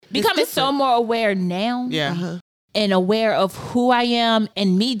becoming so more aware now. Yeah. And aware of who I am,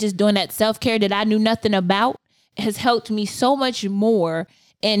 and me just doing that self-care that I knew nothing about has helped me so much more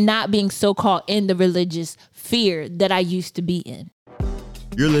in not being so caught in the religious fear that I used to be in.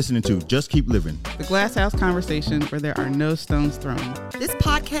 You're listening to Just Keep Living, The Glass House Conversation where there are no stones thrown. This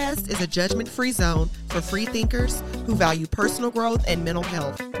podcast is a judgment-free zone for free thinkers who value personal growth and mental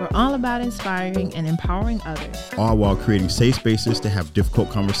health. We're all about inspiring and empowering others. all while creating safe spaces to have difficult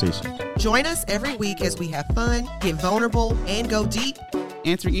conversations. Join us every week as we have fun, get vulnerable, and go deep,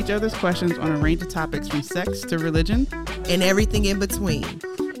 Answer each other's questions on a range of topics from sex to religion. and everything in between.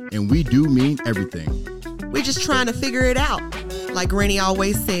 And we do mean everything. We're just trying to figure it out. Like Granny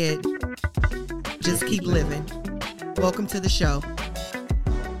always said, just keep living. Welcome to the show.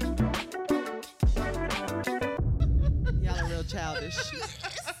 Y'all are real childish.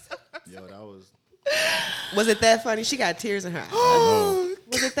 Yo, that was... Was it that funny? She got tears in her eyes.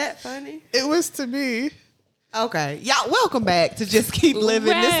 Was it that funny? It was to me. Okay. Y'all, welcome back to Just Keep Living.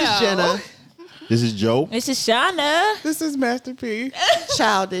 This is Wow. Jenna. This is Joe. This is Shauna. This is Master P.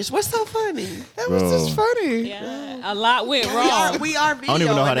 Childish. What's so funny? That was just funny. Yeah, a lot went We wrong. are I don't even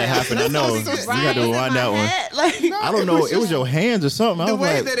know how that happened. I know. You got to rewind that one. I don't know. It was your hands or something. I The was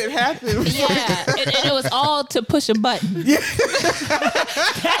way like, that it happened. Was Yeah, and it was all to push a button.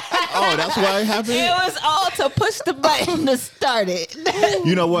 oh, that's why it happened? It was all to push the button to start it.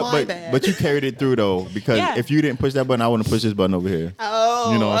 You know what? My But bad. but you carried it through, though, because Yeah. if you didn't push that button, I wouldn't push this button over here.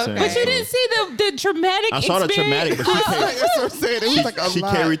 Oh, You know what I'm saying? But you didn't see the traumatic I saw the traumatic, but she, That's what I'm saying. It was like a she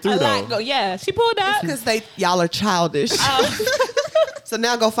lot. carried through, a lot though. go. Yeah, she pulled out. because y'all are childish. So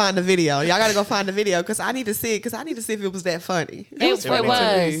now go find the video. Y'all got to go find the video because I need to see it because I need to see if it was that funny. It was, funny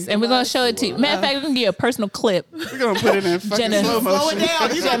to me. and we're gonna show it to you. Matter of fact, we're gonna give you a personal clip. We're going to put it in fucking Jenna. slow Slow it motion.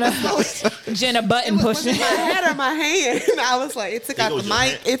 down. You gotta slow it. Jenna button pushing. My head or my hand. I was like, it took out the goes your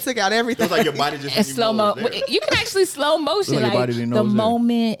mic. hand. It took out It everything. was like your body just... And slow mo. You can actually slow motion. Look like your Like body didn't know the it was there.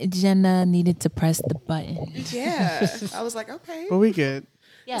 moment Jenna needed to press the button. Yeah. I was like, okay. But we good.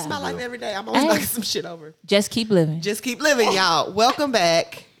 It's my Yeah. life every day. I'm always Hey. knocking some shit over. Just keep living. Just keep living, y'all. Welcome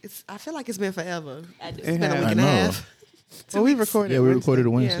back. I feel like it's been forever. It's been a has. week I and a know. half. Well, we recorded. Yeah, we Wednesday. recorded a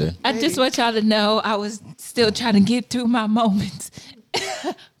Wednesday. I just want y'all to know I was still trying to get through my moments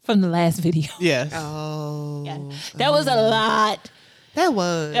from the last video. Yes. Oh. Yeah. That was a lot. That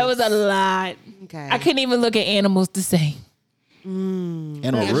was. That was a lot. Okay. I couldn't even look at animals the same. And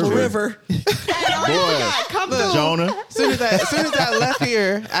a National river. Boy, come through. Jonah. As soon as I left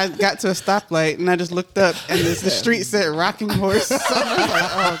here, I got to a stoplight and I just looked up and the street said Rocking Horse. So I was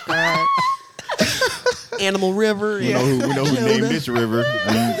like, oh God. Animal River. We know who named this river.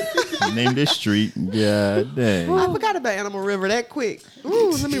 Named this street. Yeah, dang. I forgot about Animal River that quick.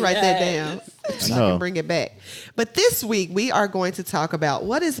 Ooh, let me write that down so I know. can bring it back. But this week we are going to talk about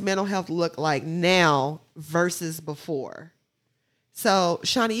what does mental health look like now versus before. So,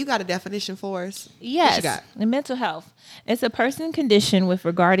 Shawnee, you got a definition for us? What you Yes, got? the mental health. It's a person condition with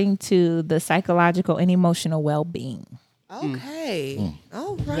regarding to the psychological and emotional well-being. Okay.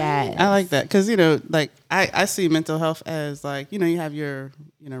 All right. Yes. I like that because, like I see mental health as like, you have your,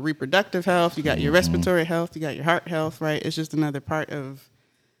 reproductive health, you got your respiratory health, you got your heart health, right? It's just another part of,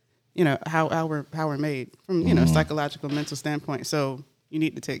 how we're made from, psychological, mental standpoint. So you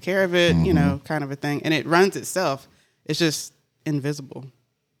need to take care of it, kind of a thing. And it runs itself. It's just invisible.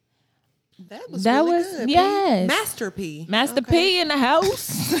 That was That really was- good. P. yes. Master P. Master P in the house.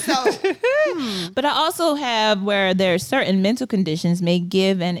 So, But I also have where there are certain mental conditions may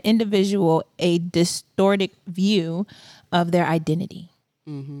give an individual a distorted view of their identity.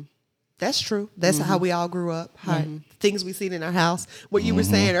 that's true. That's how we all grew up. How things we seen in our house. What you were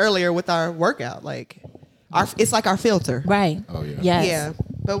saying earlier with our workout, like it's like our filter. Right. Oh, yeah. Yes. Yeah.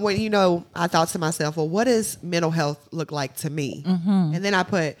 But when, I thought to myself, well, what does mental health look like to me? And then I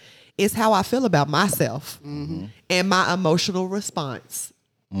put, it's how I feel about myself and my emotional response.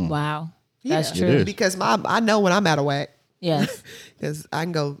 Wow. That's Yeah. true. It is. Because I know when I'm out of whack. Yes. Because I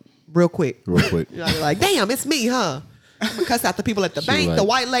can go real quick. Real quick. You're like, damn, it's me, huh? I'm gonna cuss out the people at the bank, like, the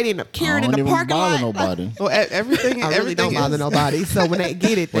white lady in the I Karen in don't the even parking bother lot. nobody. Well, everything. I really everything don't bother is- nobody. So when they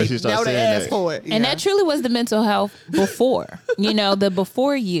get it, Once they you start know they saying ask that. for it. And that truly was the mental health before, the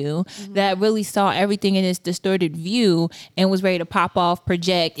before you that really saw everything in this distorted view and was ready to pop off,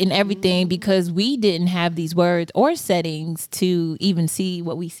 project and everything because we didn't have these words or settings to even see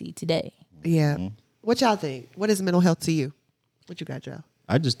what we see today. Yeah. What y'all think? What is mental health to you? What you got, y'all?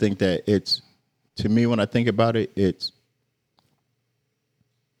 I just think that to me, when I think about it, it's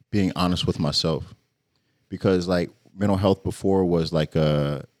being honest with myself. Because like mental health before was like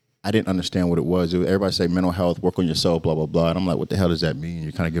I didn't understand what it was. Everybody say mental health, work on yourself, blah, blah, blah. And I'm like, what the hell does that mean?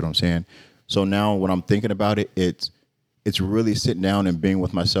 You kind of get what I'm saying? So now when I'm thinking about it, it's really sitting down and being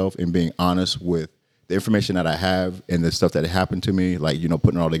with myself and being honest with the information that I have and the stuff that happened to me, like,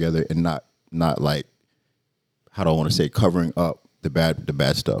 putting it all together and not like, how do I want to say, covering up the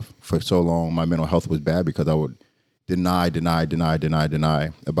bad stuff. For so long, my mental health was bad because I would deny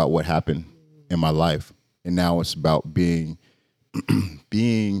about what happened in my life. And now it's about being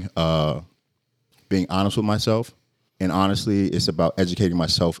honest with myself. And honestly, it's about educating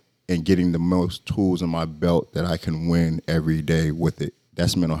myself and getting the most tools in my belt that I can win every day with it.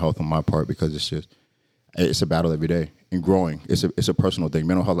 That's mental health on my part, because it's a battle every day and growing. It's a personal thing.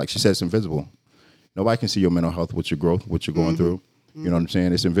 Mental health, like she said, it's invisible. Nobody can see your mental health, what your growth, what you're going through. You know what I'm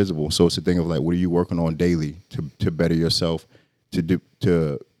saying? It's invisible. So it's a thing of like, what are you working on daily to better yourself,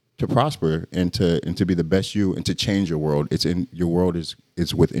 to prosper and to be the best you and to change your world. Your world is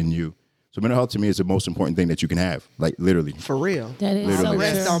within you. So mental health to me is the most important thing that you can have. Like literally. For real. That is Literally. so The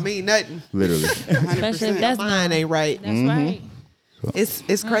rest true. don't mean nothing. Literally. Especially if that's Mine ain't right. That's right.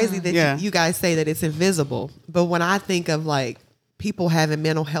 It's crazy that you guys say that it's invisible. But when I think of like people having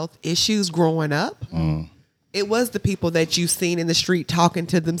mental health issues growing up, it was the people that you've seen in the street talking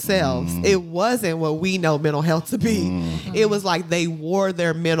to themselves. It wasn't what we know mental health to be. It was like they wore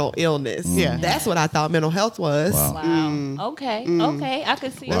their mental illness. Yeah. That's what I thought mental health was. Wow. Okay. Okay. I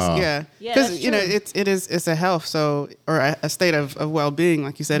could see. Wow. Yeah, Yeah, because that's you know true. it's a health, or a state of well-being,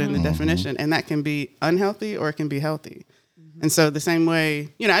 like you said in the definition, and that can be unhealthy or it can be healthy. And so the same way,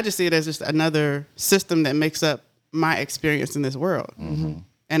 I just see it as just another system that makes up my experience in this world, and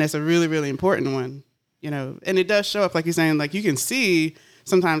it's a really, really important one. And it does show up, like you're saying, like you can see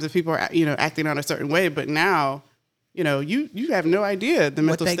sometimes if people are acting out a certain way, but now you have no idea the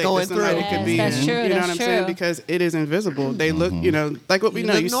mental they state going that somebody through. could be That's in. true, You know that's what I'm saying? true. Because it is invisible. They look, like what we You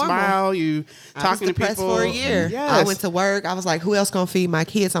know. look You normal. smile, you I was talking to depressed people for a year. Yes. I went to work. I was like, who else gonna feed my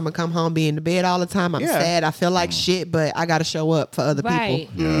kids? I'm gonna come home, be in the bed all the time. I'm Yeah. sad. I feel like shit, but I gotta show up for other Right.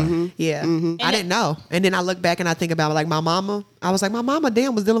 people. Yeah. I didn't know. And then I look back and I think about like my mama. I was like, my mama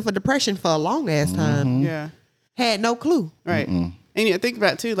damn was dealing with depression for a long ass time. Yeah. Had no clue. Right. And you think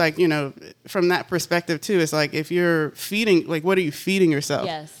about too, like, from that perspective too, it's like if you're feeding, like, what are you feeding yourself?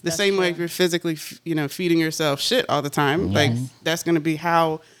 Yes, The that's same way true. if you're physically, feeding yourself shit all the time, like that's going to be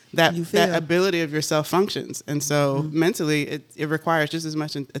how that You feel. ability of yourself functions. And so mentally, it requires just as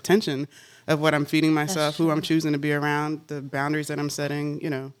much attention of what I'm feeding myself, who I'm choosing to be around, the boundaries that I'm setting,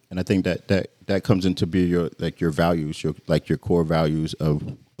 And I think that comes into be your values, your core values of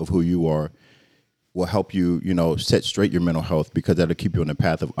who you are. Will help you, set straight your mental health, because that'll keep you on the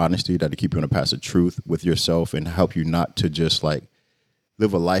path of honesty, that'll keep you on the path of truth with yourself, and help you not to just like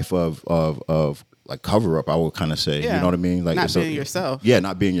live a life of like cover up. I would kind of say, Yeah. you know what I mean? Like Not being yourself. Yeah,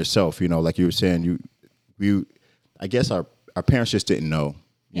 not being yourself. Like you were saying, I guess our parents just didn't know,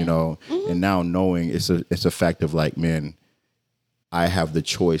 and now knowing it's a fact of like, man, I have the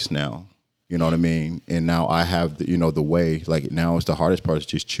choice now. You know what I mean? And now I have the way. Like now, it's the hardest part is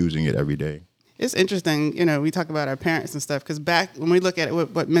just choosing it every day. It's interesting, we talk about our parents and stuff, because back when we look at it,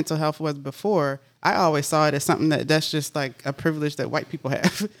 what mental health was before, I always saw it as something that's just like a privilege that white people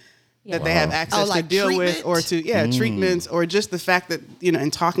have, that they have access like to deal with, treatment? or to, treatments, or just the fact that,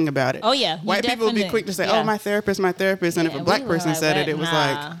 in talking about it. Oh, yeah. You White people would be definitely- quick to say, yeah. oh, my therapist. And if Yeah, a black we were person like, said what? it was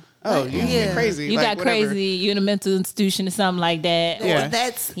Nah. like, oh, you're crazy. You like, got whatever. crazy. You in a mental institution or something like that. Yeah. Well,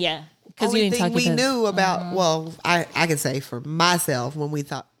 that's Yeah. Because you only didn't thing talk we to us. knew about. Well, I can say for myself, when we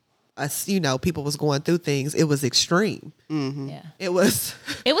thought us, people was going through things, it was extreme. Yeah. It was.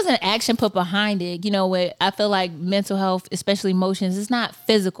 It was an action put behind it. What I feel like mental health, especially emotions, is not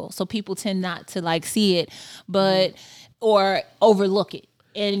physical. So people tend not to like see it, but or overlook it.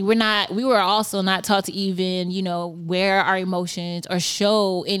 And we were also not taught to even, wear our emotions or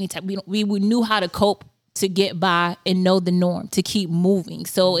show any type. We knew how to cope, to get by and know the norm, to keep moving.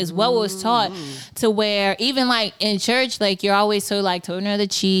 So it's what was taught, to where even like in church, like you're always told like turn another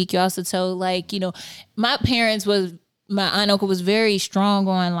cheek. You're also told like, my aunt and uncle was very strong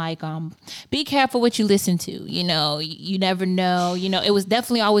on like, be careful what you listen to. You never know. It was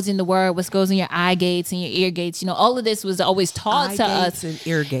definitely always in the word, what goes in your eye gates and your ear gates. All of this was always taught Eye to gates us. and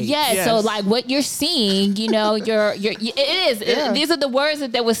ear gates. Yeah, Yes. so like what you're seeing, it is. Yeah. These are the words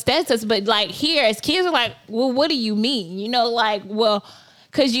that was said to us. But like here, as kids are like, well, what do you mean?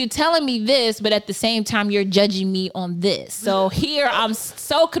 Because you're telling me this, but at the same time, you're judging me on this. So here, I'm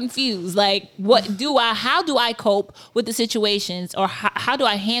so confused. Like, how do I cope with the situations, or how do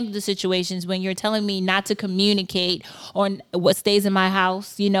I handle the situations when you're telling me not to communicate on what stays in my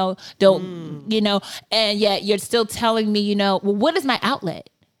house? And yet you're still telling me, well, what is my outlet?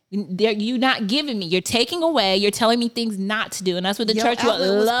 You're not giving me. You're taking away. You're telling me things not to do, and that's what the Your church would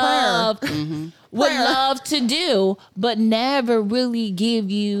outlet was love would Prayer. love to do, but never really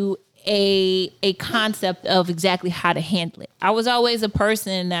give you a concept of exactly how to handle it. I was always a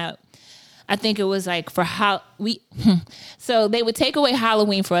person that I think it was like for how so they would take away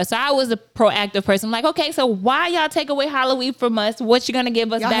Halloween for us. So I was a proactive person. I'm like, okay, so why y'all take away Halloween from us? What you gonna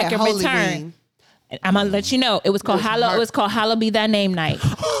give us Y'all back had in Holy return? Wing. I'm gonna let you know. It was called Hallow. It was called Hallow Be Thy Name Night.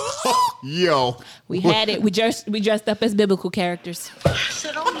 Yo. We had it. We dressed up as biblical characters.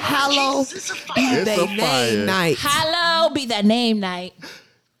 Hallow be It's thy a fire. name night. Hallow Be Thy Name Night.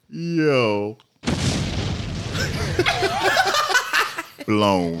 Yo.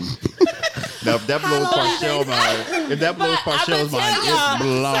 Blown. Now, if that blows Parshell mind, Parshell's mind, it's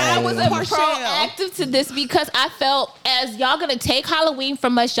blown. I was Parshell. proactive to this because I felt as y'all gonna take Halloween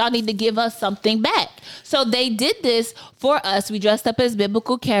from us, y'all need to give us something back. So they did this for us. We dressed up as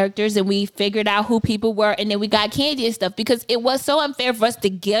biblical characters and we figured out who people were, and then we got candy and stuff because it was so unfair for us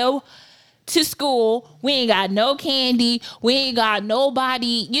to go to school. We ain't got no candy. We ain't got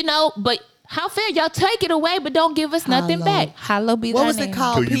nobody, but how fair y'all take it away, but don't give us nothing Hallow. back. Hallow be What thy was name. it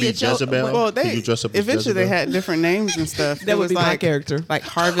called? Could you be Pia Jo- Jezebel? Well, Could you dress up as eventually they Jezebel? had different names and stuff. That There would was be my like character. like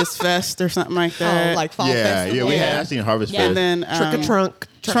Harvest Fest or something like Oh, that. like fall Yeah, festival. we Yeah. had. I seen Harvest Yeah. Fest. and then Trick or trunk.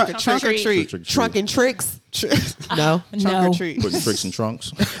 trunk or treat. treat. Trunk and tricks. No. Trunk No. or treat. Putting tricks in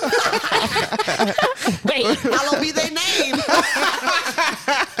trunks. Wait, Hallow be their name.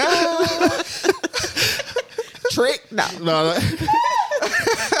 Trick. No.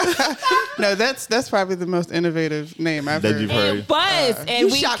 No, that's probably the most innovative name I've That heard. you've it heard. was, and You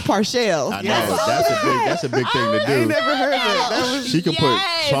we shocked Parshell. I know, but that's a big thing to I do. never heard that. That was She can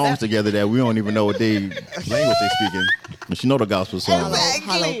Yes. put songs together that we don't even know what language they speaking. But she know the gospel songs.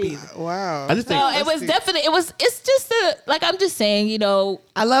 Hallow be. wow. I just think No, it was definitely. It's just I'm just saying,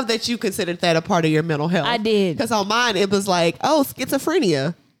 I love that you considered that a part of your mental health. I did. Because on mine, it was like,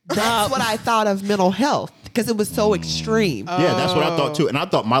 schizophrenia. That's what I thought of mental health because it was so extreme. yeah, that's what I thought too. And I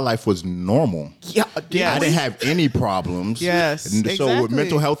thought my life was normal. Yeah, Yeah. I didn't have any problems. Yes, And so exactly.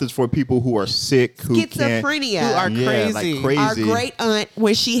 mental health is for people who are sick, who can't. Schizophrenia. Who are Yeah, crazy. like crazy. Our great aunt,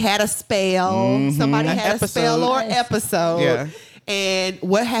 when she had a spell, somebody An had a spell episode. or episode. Yeah. And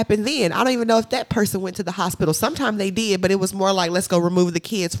what happened then? I don't even know if that person went to the hospital. Sometime they did, but it was more like, let's go remove the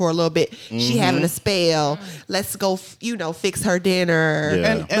kids for a little bit. She having a spell. Let's go, fix her dinner.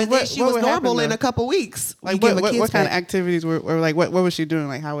 Yeah. And But then what- she what was would happen, normal in though? a couple weeks. You Like give a what kids kind of back. activities were like what was she doing?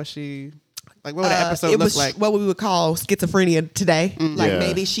 Like how was she like what would an episode it look was like? what we would call schizophrenia today. Like Yeah.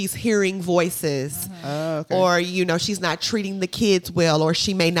 maybe she's hearing voices, Oh, okay. or she's not treating the kids well, or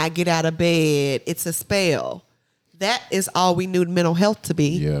she may not get out of bed. It's a spell. That is all we knew mental health to be.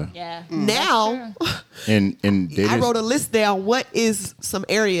 Yeah. yeah. Now, And they I just, wrote a list down. What is some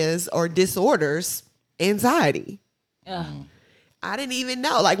areas or disorders? Anxiety. I didn't even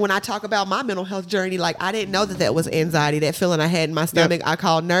know. Like when I talk about my mental health journey, like I didn't know that was anxiety. That feeling I had in my stomach, I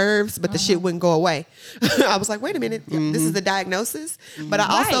called nerves, but the shit wouldn't go away. I was like, wait a minute, this is the diagnosis. But I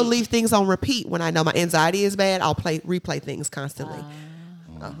also Right. leave things on repeat when I know my anxiety is bad. I'll replay things constantly.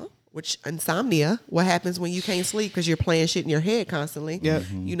 Which insomnia? What happens when you can't sleep because you're playing shit in your head constantly? Yep.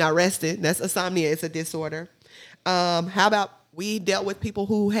 You're not rested. That's insomnia. It's a disorder. How about we dealt with people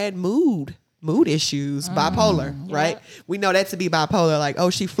who had mood issues, bipolar, right? We know that to be bipolar. Like, oh,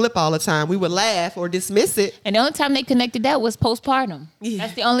 she flip all the time. We would laugh or dismiss it. And the only time they connected that was postpartum. Yeah.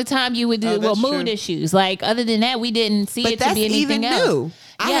 That's the only time you would do that's mood true. issues. Like other than that, we didn't see But it to that's be anything even else. new.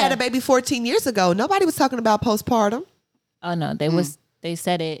 I Yeah. had a baby 14 years ago. Nobody was talking about postpartum. Oh no, they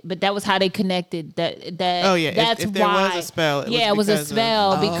said it, but that was how they connected. That Oh, yeah. If- that's if there why. was a spell, it was it was a because of-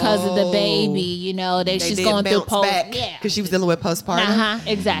 spell because of the baby. They she's did going through bounce post. back Yeah, because she was dealing with postpartum.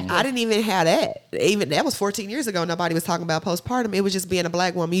 Exactly. I didn't even have that. Even that was 14 years ago. Nobody was talking about postpartum. It was just being a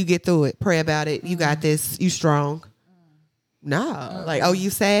black woman. You get through it. Pray about it. You got this. You strong. No, like, oh,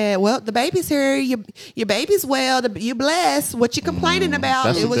 you sad? Well, the baby's here. Your baby's well. You blessed. What you complaining about?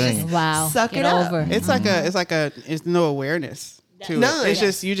 That's It the was thing. just Wow. suck Get it up. over. It's it's no awareness to None. it. It's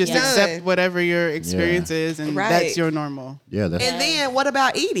just you just None. accept whatever your experience is and Right. that's your normal. Yeah, that's And then what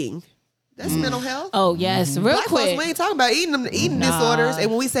about eating? That's mental health. Oh yes, real Black folks, quick. we ain't talking about eating disorders.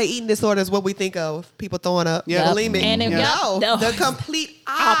 And when we say eating disorders, what we think of? People throwing up, Yep. bulimic. And if no, y'all- the complete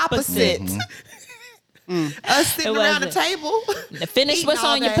opposite. Us sitting It around the wasn't. table. Finish eating what's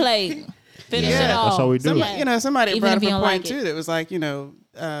all on your day. plate. Finish Yeah. it all. That's all we do. Somebody Even brought if up you a don't point like it. too that was like,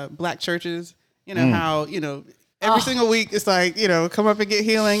 black churches, how, Every single week, it's like, come up and get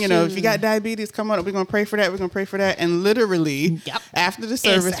healing. If you got diabetes, come on. We're going to pray for that. We're going to pray for that. And literally, after the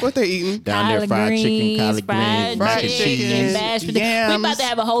service, what they're eating. Down there, fried chicken, collard fried greens, mac and cheese. mashed potatoes. We about to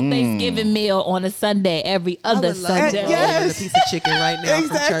have a whole Thanksgiving meal on a Sunday, every other Sunday. Yes. A piece of chicken right now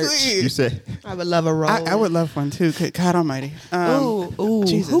Exactly. from church. You said, I would love a roll. I would love one too. Good God Almighty. Ooh,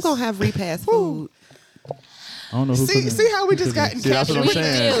 Jesus. who gonna have repast food? I don't know who cooking. See how we just got See, that's what I'm We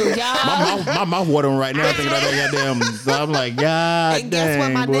saying. do, y'all. My mouth watering right now thinking about that goddamn. So I'm like, God And guess what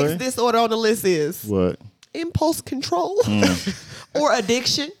dang, my boy. next disorder on the list is? What? Impulse control or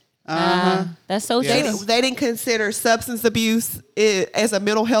addiction. That's so Yeah. true. They didn't consider substance abuse as a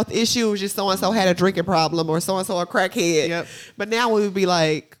mental health issue. It was just so-and-so had a drinking problem or so-and-so a crackhead. Yep. But now we would be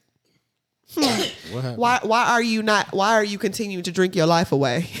like, What happened? why are you continuing to drink your life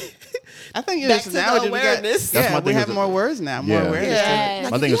away? I think Back it's to the nowadays awareness. That's my we thing have is- more words now. More Yeah. awareness. Yeah.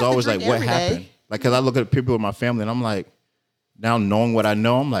 Like, My if thing you is have to always like, drink what every day, happened? Like, because I look at people in my family and I'm like, now knowing what I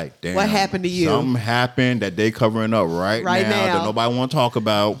know, I'm like, damn. What happened to you? Something happened that they covering up right Right now now. that nobody want to talk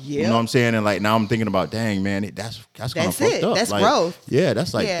about. You Yep. know what I'm saying? And like now I'm thinking about, dang, man, that's kind of That's fucked it. up. That's like, growth. Yeah,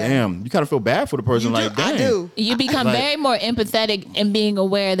 that's like, Yeah. damn. You kind of feel bad for the person. You Like, do. dang. I do. You become Like- very more empathetic and being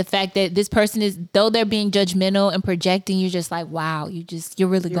aware of the fact that this person is, though they're being judgmental and projecting, you're just like, wow, you're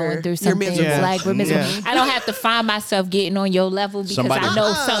really going through you're something. miserable. Like, we're miserable. Yeah. I don't have to find myself getting on your level because Somebody- I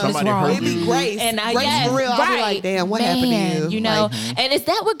know something's somebody wrong. hurt It'd be grace. And I grace yes, for real. right. I'll be like, damn, what happened to you? You know, and is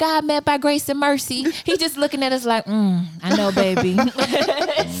that what God meant by grace and mercy? He's just looking at us like, I know, baby.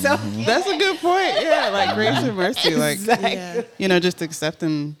 So That's a good point. Yeah, like grace and mercy. Like, yeah. just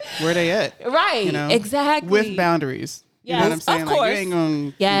accepting where they at. Right. Exactly. With boundaries. You know Yes, what I'm saying? of Like, course. you ain't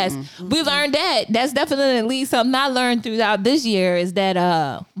gonna, Yes, we learned that. That's definitely something I learned throughout this year is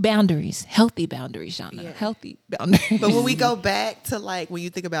that boundaries, healthy boundaries, Shauna, healthy boundaries. But when we go back to like when you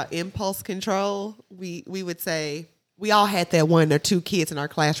think about impulse control, we would say we all had that one or two kids in our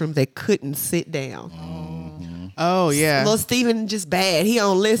classroom that couldn't sit down. Oh, yeah. Little Steven just bad. He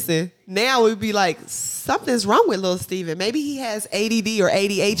don't listen. Now we'd be like, something's wrong with little Steven. Maybe he has ADD or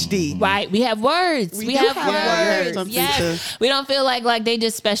ADHD. Right, we have words. We We do have have words. words. Yes, we don't feel like they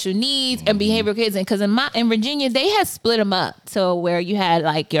just special needs and behavioral kids. And because in Virginia, they had split them up. So where you had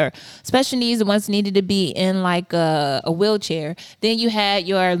like your special needs, the ones needed to be in like a wheelchair. Then you had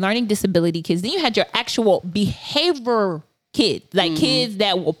your learning disability kids. Then you had your actual behavior kids, like kids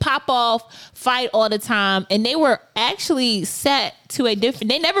that will pop off, fight all the time, and they were actually set to a different.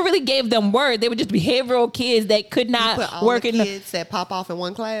 They never really gave them words. They were just behavioral kids that could You not put all work the in the. kids that pop off in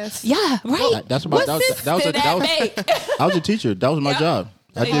one class. Yeah, right. That's about- What that was- sense that was did a- that was- make? I was a teacher. That was my job.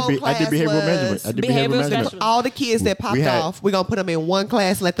 I The whole did class behavioral was management. I did behavioral behavioral management. specialist. All the kids that popped had- off, we're gonna put them in one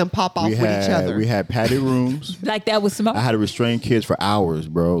class, let them pop off We with each other. had padded rooms. Like that was smart. I had to restrain kids for hours,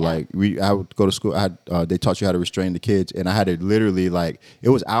 bro. Like I would go to school. They taught you how to restrain the kids, and I had to literally it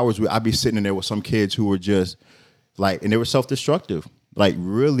was hours. I'd be sitting in there with some kids who were just like, and they were self-destructive. Like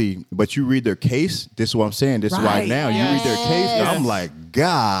really, but you read their case. This is what I'm saying. This is why Right. now you read their case, and I'm like,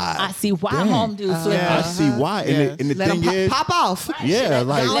 God, I see why dang. home dudes flip. I see why. Yeah. And the let thing them is, pop off. yeah,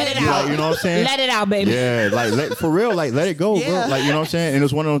 like, Let it like, out. you know what I'm saying? Let it out, baby. Yeah, like for real, like let it go, Yeah. bro. Like you know what I'm saying? And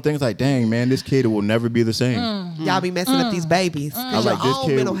it's one of those things like, dang, man, this kid will never be the same. Y'all be messing up these babies I because was like, your this own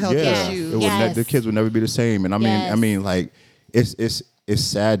kid, mental health yeah, issues. it would Yes. the kids would never be the same. And I Yes. mean, like it's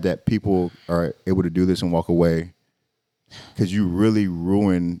sad that people are able to do this and walk away because you really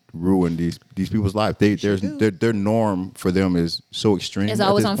ruin these people's life. Their norm for them is so extreme. It's at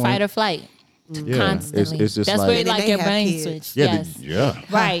always this on point. fight or flight. Yeah, Constantly. It's just That's like, where And like they your have brain kids. switch. yeah, Yes. yeah.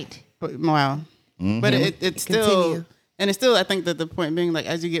 Right. But, wow. Mm-hmm. But it's still, Continue. and it's still, I think that the point being, like,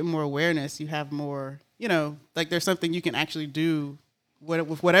 as you get more awareness, you have more, like there's something you can actually do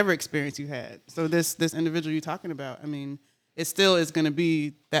with whatever experience you had. So this individual you're talking about, I mean, it still is going to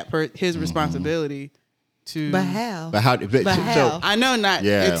be his responsibility to. But how? But how? But so, how? I know not.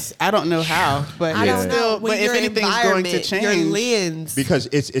 Yeah. I don't know how, but I it's don't know. still. When But if you're in anything's going to environment, your change, lens. because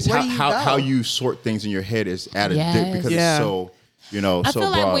it's Where how, do you how go? how you sort things in your head is at a Yes. because Yeah. it's so I so feel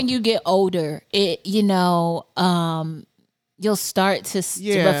like broad. when you get older, you'll start to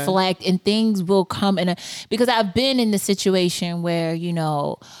Yeah. reflect and things will come because I've been in the situation where,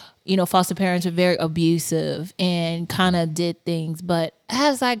 foster parents were very abusive and kind of did things. But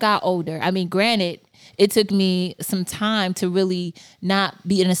as I got older, I mean, granted, it took me some time to really not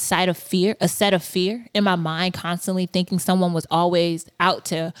be in a set of fear in my mind, constantly thinking someone was always out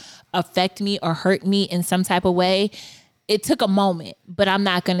to affect me or hurt me in some type of way. It took a moment, but I'm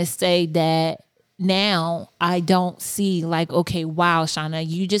not going to say that now I don't see like, okay, wow,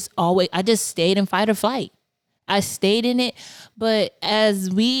 Shauna, I just stayed in fight or flight. I stayed in it. But as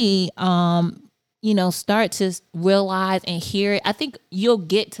we start to realize and hear it, I think you'll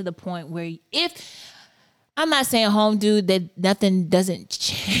get to the point where I'm not saying home dude that nothing doesn't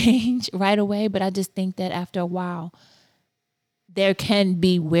change right away, but I just think that after a while, there can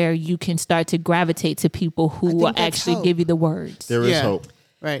be where you can start to gravitate to people who will actually give you the words. There is hope.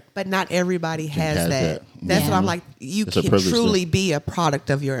 Right. But not everybody has that. That's what I'm like. You It's can truly be a product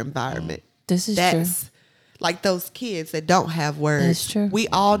of your environment. This is true. Like those kids that don't have words. That's true. We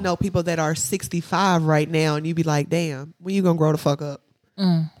all know people that are 65 right now, and you be like, damn, when you going to grow the fuck up?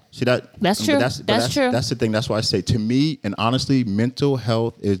 See that? That's true. That's true. That's the thing. That's why I say, to me, and honestly, mental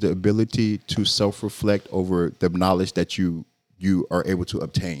health is the ability to self-reflect over the knowledge that you are able to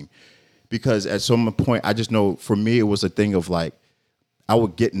obtain. Because at some point, I just know, for me, it was a thing of like, I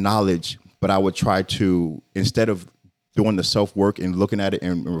would get knowledge, but I would try to, instead of doing the self-work and looking at it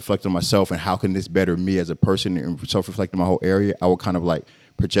and reflecting on myself and how can this better me as a person and self-reflecting my whole area, I would kind of like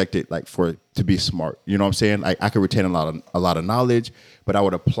project it like for it to be smart. You know what I'm saying? Like I could retain a lot of knowledge, but I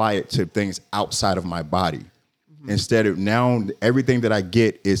would apply it to things outside of my body. Instead of now, everything that I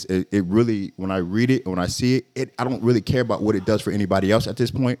get is it really, when I read it, when I see it, I don't really care about what it does for anybody else at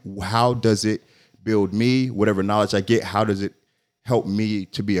this point. How does it build me? Whatever knowledge I get, how does it help me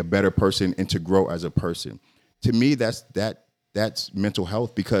to be a better person and to grow as a person? To me, that's mental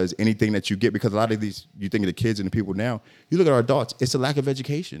health, because anything that you get, because a lot of these, you think of the kids and the people now, you look at our adults, it's a lack of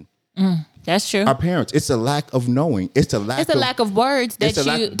education. That's true. Our parents, it's a lack of knowing. It's a lack of words that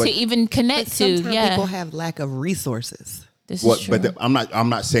to even connect to. Sometimes people have lack of resources. This is true. But I'm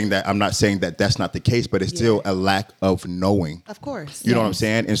not saying that. I'm not saying that that's not the case, but it's still a lack of knowing. Of course. You know what I'm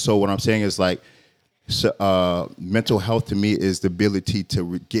saying? And so what I'm saying is like, mental health to me is the ability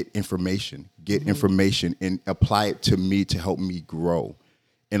to get information and apply it to me to help me grow.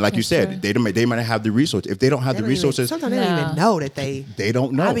 And like you said, they might not have the resources. If they don't have the resources, sometimes they don't even know that they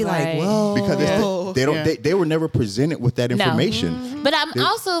don't know. I'd be like, whoa, because they were never presented with that information. But I'm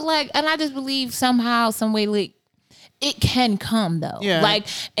also like, and I just believe somehow, some way, like it can come though. Yeah. Like,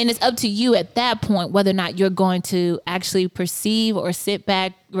 and it's up to you at that point whether or not you're going to actually perceive or sit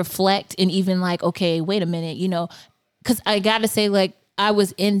back, reflect, and even like, okay, wait a minute, because I gotta say, like, I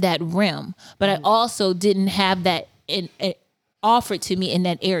was in that realm, but I also didn't have that offered to me in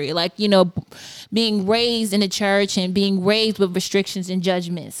that area, like, being raised in a church and being raised with restrictions and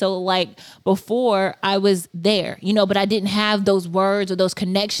judgment. So like before I was there, but I didn't have those words or those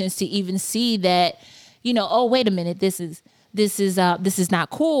connections to even see that, oh, wait a minute, this is not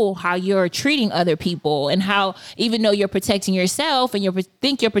cool how you're treating other people, and how even though you're protecting yourself and you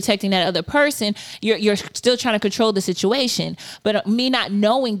think you're protecting that other person, you're still trying to control the situation. But me not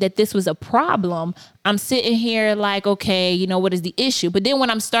knowing that this was a problem, I'm sitting here like, okay, what is the issue? But then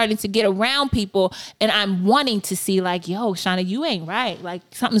when I'm starting to get around people and I'm wanting to see like, yo, Shauna, you ain't right. Like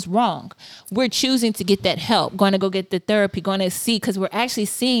something's wrong. We're choosing to get that help, going to go get the therapy, going to see, because we're actually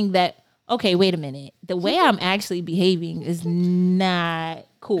seeing that, okay, wait a minute. The way I'm actually behaving is not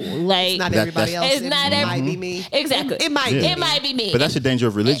cool. Like, it's not everybody else. It's not might be me. Exactly. It might. It might be me. But that's the danger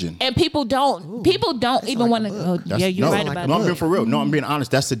of religion. And people don't even want to. Oh, yeah, you're right about No, that. I'm being for real. No, I'm being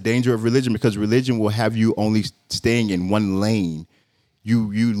honest. That's the danger of religion, because religion will have you only staying in one lane.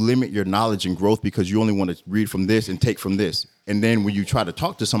 You limit your knowledge and growth because you only want to read from this and take from this. And then when you try to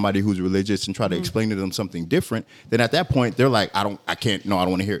talk to somebody who's religious and try to explain to them something different, then at that point they're like, I don't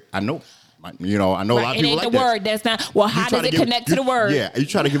want to hear it. I know. I know a lot of people like that. It ain't the word. That's not. Well, how does it connect to the word? Yeah, you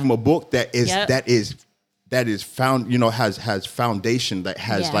try to give them a book that is found. Has foundation, that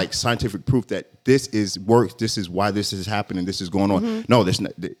has like scientific proof that this works. This is why this is happening. This is going on. No, this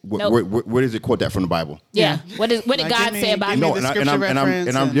not. Where does it quote that from the Bible? Yeah. What did God say about it? No,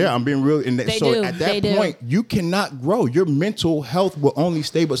 I'm being real. At that point, you cannot grow. Your mental health will only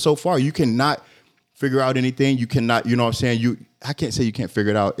stay but so far. You cannot figure out anything. You cannot. You know what I'm saying? I can't say you can't figure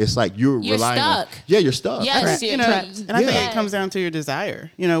it out. It's like you're relying stuck. You're stuck. Yes, and I think it comes down to your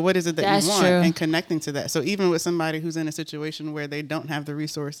desire. What is it that you want, and connecting to that. So even with somebody who's in a situation where they don't have the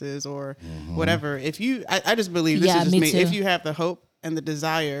resources or whatever, I just believe this is just me. If you have the hope and the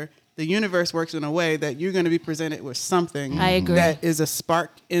desire, the universe works in a way that you're going to be presented with something that is a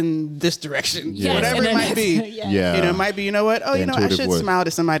spark in this direction, whatever it might be. It might be, I should smile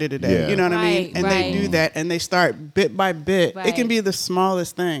to somebody today. You know what I mean? And they do that, and they start bit by bit. It can be the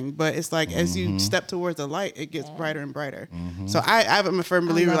smallest thing, but it's like as you step towards the light, it gets brighter and brighter. So I'm a firm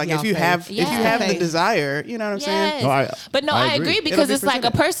believer. Like if you have the desire, you know what I'm saying? No, I agree, because it's like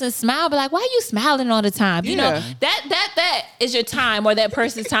a person smile, but like, why are you smiling all the time? You know that is your time, or that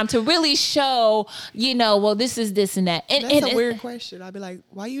person's time to really show, well, this is this and that. And, That's a weird question. I'd be like,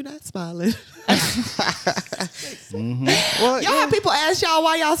 why you not smiling? Well, y'all have people ask y'all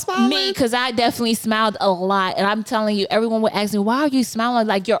why y'all smiling? Me, because I definitely smiled a lot. And I'm telling you, everyone would ask me, why are you smiling?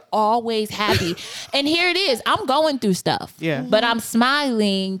 Like, you're always happy. And here it is. I'm going through stuff. Yeah. But I'm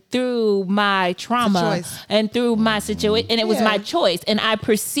smiling through my trauma and through my situation. And it was my choice. And I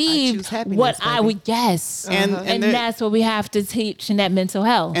perceived what I would, yes. And that's what we have to teach in that mental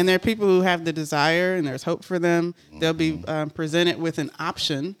health. And there are people who have the desire and there's hope for them. They'll be presented with an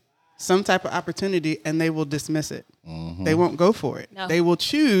option, some type of opportunity, and they will dismiss it. They won't go for it. No. They will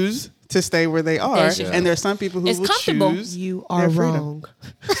choose to stay where they are. And there are some people who will choose. You are wrong.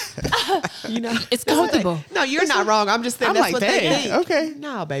 It's comfortable. No, you're not wrong. I'm just saying that's what they think. Okay.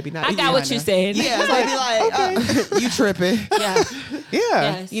 No, baby, not I got what you're saying. Yeah, they be like, you tripping. Yeah.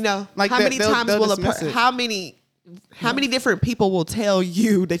 Yes. Like how many times will how many different people will tell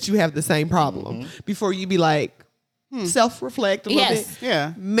you that you have the same problem before you be like, self-reflect a little bit.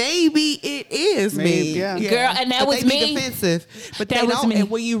 Yeah. Maybe it is me. Yeah. Girl, and that was me. Defensive. But that they was don't. me. And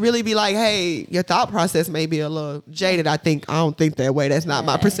when you really be like, hey, your thought process may be a little jaded. I don't think that way. That's not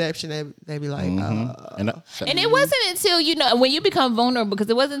my perception. They be like, And it wasn't until, when you become vulnerable, because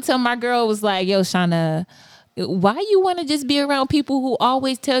it wasn't until my girl was like, yo, Shauna, why you want to just be around people who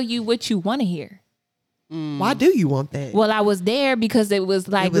always tell you what you want to hear? Why do you want that? Well, I was there because it was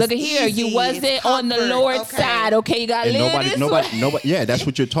like, look at here, you wasn't on the Lord's side. Okay, you got to live nobody. Yeah, that's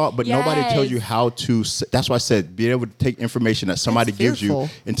what you're taught. But nobody tells you how to. That's why I said be able to take information that somebody gives you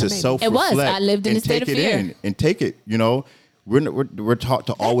and to self-reflect. It was. I lived in a state of fear. And take it. We're taught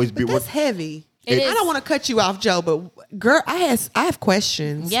to always be. That's heavy. I don't want to cut you off, Joe, but girl, I have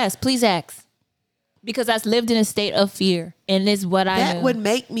questions. Yes, please ask. Because I lived in a state of fear, and it's what I knew. That would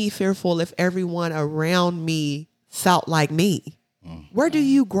make me fearful if everyone around me felt like me. Where do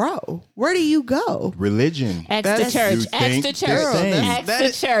you grow? Where do you go? Religion. Ask the church. Ask the church. Ask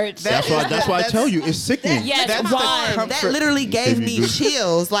the church. That's why I tell you it's sickening. That literally gave me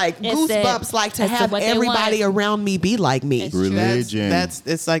chills, like goosebumps, like to have everybody around me be like me. Religion.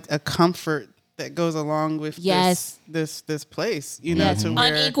 It's like a comfort that goes along with this place, to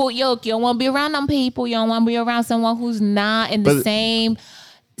where unequal yoke. You don't want to be around them people. You don't want to be around someone who's not in the same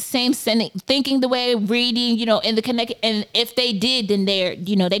thinking the way, reading, in the connect. And if they did, then they're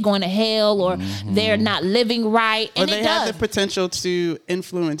going to hell, or they're not living right. And they have the potential to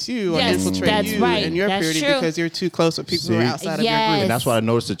influence you or infiltrate you in your purity because you're too close with people who are outside of your group. And that's why I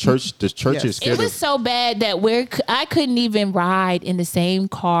noticed the church is scared. It was so bad that I couldn't even ride in the same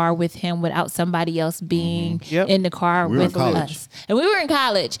car with him without somebody else being in the car with us. And we were in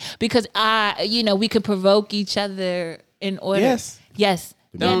college because we could provoke each other in order. Yes.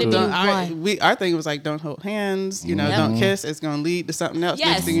 Our thing was like, don't hold hands, don't kiss. It's going to lead to something else.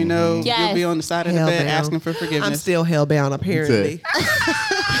 Next thing you know, you'll be on the side of the bed asking for forgiveness. I'm still hellbound, apparently.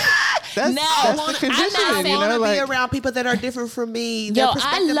 That's the conditioning, I want to be around people that are different from me. Their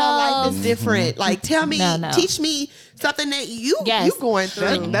perspective on life is different. Like, tell me, teach me something that you going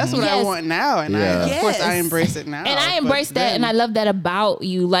through. That's what I want now, and of course I embrace it now. And I embrace that, and I love that about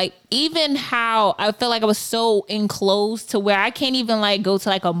you. Like, even how I feel like I was so enclosed to where I can't even like go to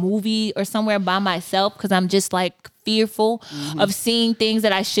like a movie or somewhere by myself because I'm just like fearful of seeing things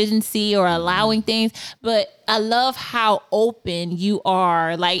that I shouldn't see or allowing things. But I love how open you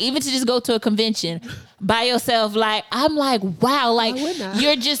are. Like, even to just go to a convention by yourself, like, I'm like, wow, like,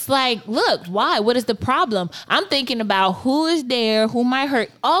 you're just like, look, why? What is the problem? I'm thinking about who is there, who might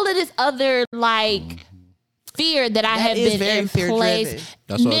hurt, all of this other, like, fear that I have been in place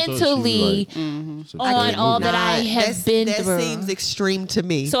mentally on all that I have been through. That seems extreme to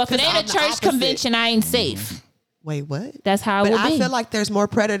me. So if it ain't a church convention, I ain't safe. Wait, what? That's how it would be. I feel like there's more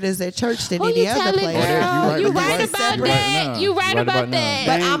predators at church than any other place. You right about that. You right about that.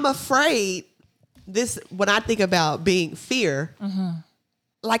 But I'm afraid when I think about being fear,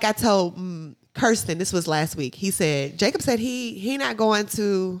 like I told Kirsten, this was last week. He said, Jacob said he not going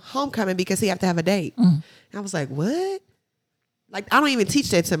to homecoming because he have to have a date. And I was like, what? Like, I don't even teach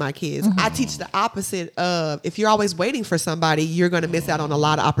that to my kids. I teach the opposite of, if you're always waiting for somebody, you're going to miss out on a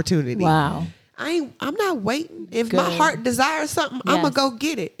lot of opportunity. Wow. I'm not waiting. If my heart desires something, I'm going to go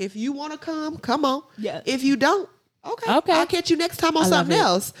get it. If you want to come on. Yeah. If you don't, okay. I'll catch you next time on something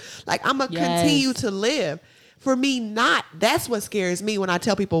else. Like, I'm going to continue to live. For me, that's what scares me when I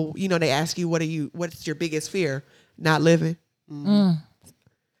tell people, they ask you, what's your biggest fear? Not living.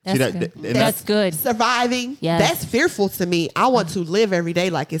 That's good. Surviving. Yes. That's fearful to me. I want to live every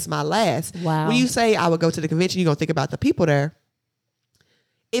day like it's my last. Wow. When you say I would go to the convention, you're going to think about the people there.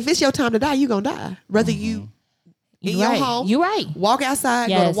 If it's your time to die, you're going to die. Whether you in You're your right. home. You're right. Walk outside,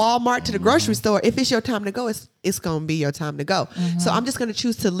 go Yes. to Walmart, to the grocery store. If it's your time to go, it's going to be your time to go. So I'm just going to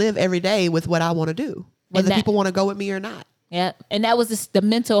choose to live every day with what I want to do, whether that- people want to go with me or not. Yeah, and that was the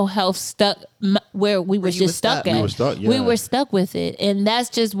mental health stuck where we were you just was stuck stuck. at. We were stuck, We yeah. were stuck with it, and that's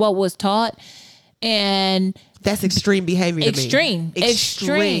just what was taught. And That's extreme behavior to me.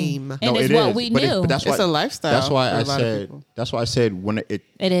 extreme, and No, it's it what is, we but knew. that's It's why, a lifestyle That's why for I a lot of said. people. That's why I said when it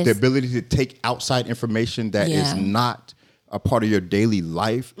is. the ability to take outside information that is Yeah. not a part of your daily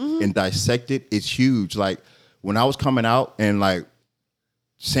life and dissect it is huge. Like when I was coming out and like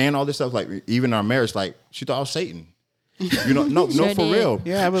saying all this stuff, like even our marriage, like she thought I was Satan. You know, no, Sure for did. real.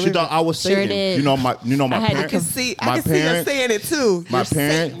 Yeah, I believe she thought I was Sure Satan. did. You know, my I had to parents. I can see her saying it too.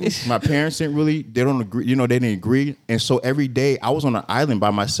 My parents didn't really. They don't agree. You know, they didn't agree, and so every day I was on an island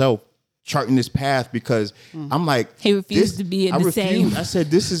by myself, charting this path because I'm like He refused to be in the same. I said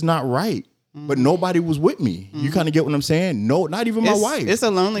this is not right, but nobody was with me. You kind of get what I'm saying? No, not even my wife. It's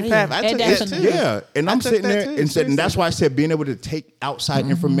a lonely path. I It took that definitely- too. Yeah, and I I'm took sitting that there too, and said, and that's seriously. why I said being able to take outside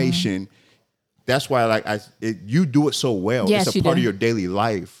information. That's why, like, you do it so well. Yes, It's a you part do. of your daily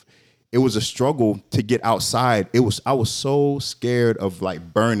life. It was a struggle to get outside. I was so scared of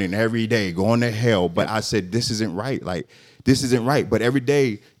like burning every day, going to hell. But I said, this isn't right. Like, this isn't right. But every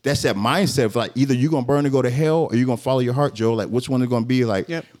day, that's that mindset of like, either you're gonna burn and go to hell, or you're gonna follow your heart, Joe. Like, which one is gonna be? Like,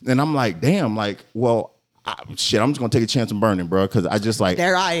 Yep. and I'm like, damn, like, well. I'm just gonna take a chance on burning, bro, because I just like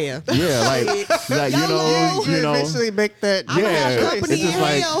There I am. yeah, like you know, eventually make that. I'm gonna have yeah, company it's just in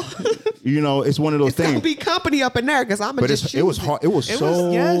like hell. it's one of those It's gonna things. be company up in there because I'm gonna But just it was choose hard. It was It so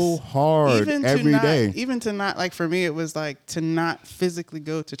was, yes. hard Even every day. Even to not, like, for me, it was like to not physically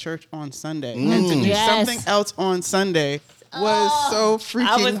go to church on Sunday and to do Yes. something else on Sunday was so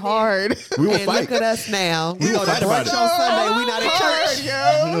freaking hard. We were And look fighting. at us now. We We go were to fighting about brunch it. on Sunday. We not at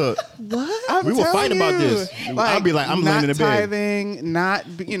church. Look, What? we were fighting about this. I'd be like, I'm laying in the bed. Tithing, not,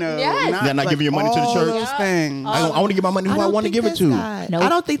 Yes. Not giving your money to the all church? Those things. I want to give my money who I don't want to think give it that's to. God. Nope. I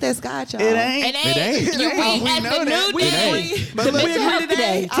don't think that's God, y'all. It ain't. It ain't. You It read ain't. at We the know that. new We day. agree. But The look, mental health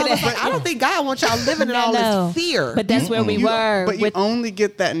day. I was like, I don't think God wants y'all living in all No. this fear. But that's where we were. But you with- only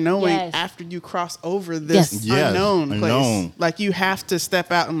get that knowing Yes. after you cross over this Yes. Yes, unknown place. unknown. Like, you have to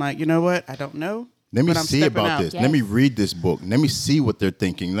step out and like, you know what? I don't know. Let me but I'm see stepping about out. this. Yes. Let me read this book. Let me see what they're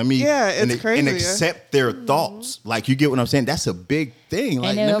thinking. Let me Yeah, it's and, crazy, and yeah. accept their thoughts. Like you get what I'm saying? That's a big thing.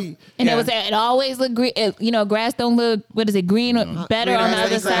 Like and let it, me and yeah. it always looked green. Grass don't look, what is it, green or better Green on on the the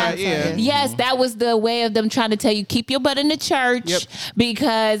other other side. side, yeah. Yes, that was the way of them trying to tell you, keep your butt in the church. Yep.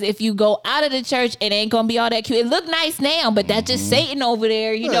 Because if you go out of the church, it ain't going to be all that cute. It look nice now, but that's just Satan over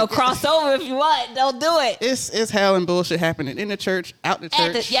there. Cross over if you want. Don't do it. It's hell and bullshit happening in the church, out the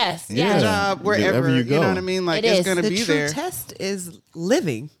At church. the- yes, your yes. job, wherever. Wherever you You go. know what I mean? Like, It it's is. gonna the be true there. test is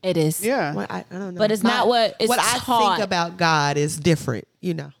living. It is. Yeah. Well, I don't know. But it's not what it's what I taught. think about God is different.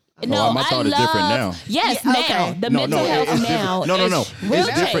 No, my I thought is love, different now. Yes, Yeah, now. okay. The No, mental no, health it's now. different. No. is It's real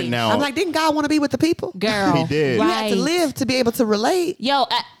different change. now. I'm like, didn't God want to be with the people? Girl. He did. You Right. have to live to be able to relate. Yo,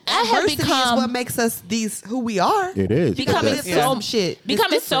 I have Adversity is what become makes us who we are. It is. Becoming It's so- some shit. It's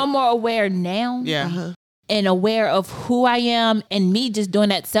becoming so different. more aware now. Yeah. And aware of who I am, and me just doing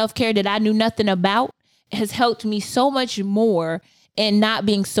that self-care that I knew nothing about has helped me so much more in not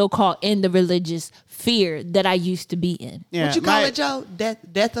being so caught in the religious fear that I used to be in. Yeah. What you call it, Joe?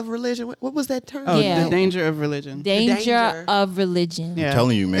 Death of religion. What was that term? Oh, Yeah. the danger of religion. Danger, danger. of religion. Yeah. I'm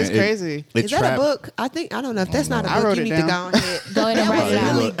telling you, man. It's crazy. It Is that a trapped- book? I don't know if that's not a I book. wrote You it need down. to go ahead. Go ahead and That write was it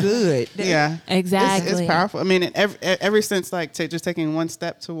out. really good. Yeah. Exactly. It's powerful. I mean, and ever since like just taking one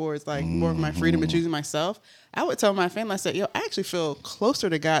step towards like more of my freedom and choosing myself, I would tell my family, I said, yo, I actually feel closer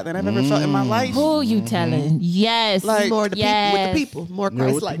to God than I've ever felt in my life. Who you telling? Yes. Like, More the yes. people with the people. More with the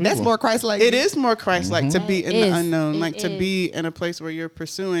Christ-like. That's people. more Christ-like. It is more Christ-like to be in It the is. unknown, like It to is. be in a place where you're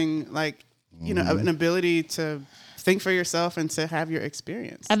pursuing like, an ability to think for yourself and to have your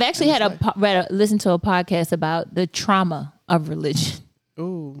experience. I've actually in had this listened to a podcast about the trauma of religion. way.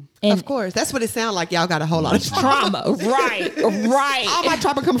 Ooh. And Of course. That's what it sounds like. Y'all got a whole lot of trauma. trauma. Right. All my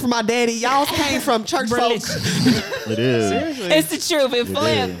trauma coming from my daddy. Y'all came from church folks. It is. Seriously. It's the truth. It It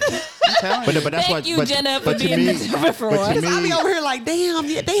flipped. is. I'm telling you. But that's Thank why. you, but, Jenna, for but to being me, the different but one. to I be me, over here like, damn,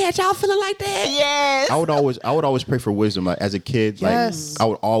 they had y'all feeling like that? Yes. I would always pray for wisdom. Like as a kid, like Yes. I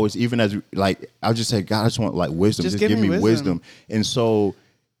would always, even as like I would just say, God, I just want like wisdom. Just Just give give me me wisdom. wisdom. And so,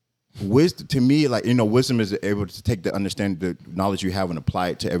 wisdom to me, like wisdom is able to take the knowledge you have and apply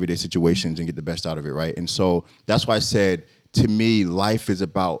it to everyday situations and get the best out of it, right? And so that's why I said to me, life is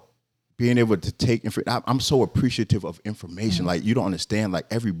about being able to take information. I'm so appreciative of information. Like you don't understand, like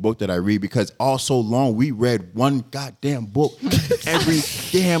every book that I read, because all so long we read one goddamn book every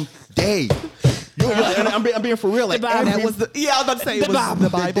damn day. I'm being for real. Like Bible. That was I was about to say it was Bible. the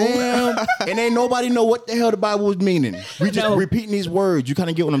Bible. Damn. And ain't nobody know what the hell the Bible was meaning. We just No. repeating these words. You kind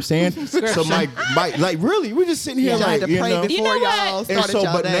of get what I'm saying? So my like really, we're just sitting here Y'all like had to pray you know. before You know y'all what? started And so,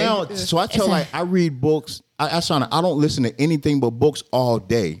 y'all but day. now, so I tell like I read books. I don't listen to anything but books all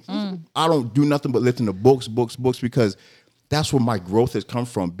day. I don't do nothing but listen to books because that's where my growth has come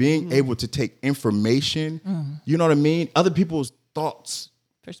from. Being able to take information, you know what I mean, other people's thoughts.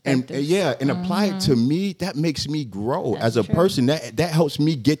 And Perspectives. and apply it to me. That makes me grow as a person. That helps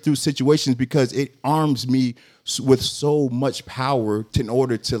me get through situations because it arms me with so much power in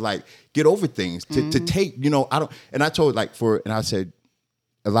order to like get over things. To take, you know, I said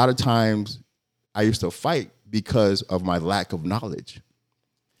a lot of times I used to fight because of my lack of knowledge.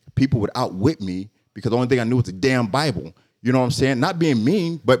 People would outwit me because the only thing I knew was the damn Bible. You know what I'm saying? Not being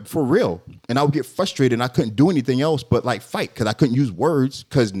mean, but for real. And I would get frustrated and I couldn't do anything else but like fight because I couldn't use words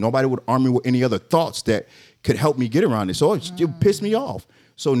because nobody would arm me with any other thoughts that could help me get around it. So it pissed me off.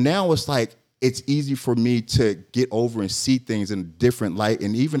 So now it's like, it's easy for me to get over and see things in a different light.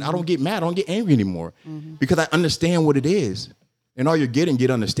 And even I don't get mad, I don't get angry anymore because I understand what it is. And all you're getting,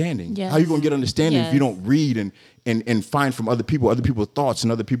 get understanding. Yes. How you gonna get understanding if you Yes. don't read and find from other people's thoughts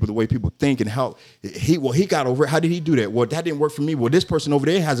and other people the way people think and how he got over it. How did he do that? Well, that didn't work for me. Well, this person over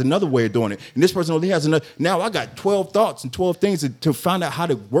there has another way of doing it, and this person over there has another. Now I got 12 thoughts and 12 things to find out how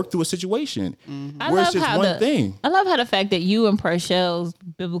to work through a situation. Where it's just one thing. I love how the fact that you and Purcell's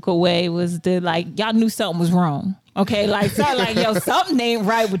biblical way was y'all knew something was wrong. Okay, like yo, something ain't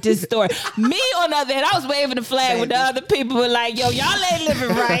right with this story. Me on the other hand, I was waving the flag with the other people, were like, yo, y'all ain't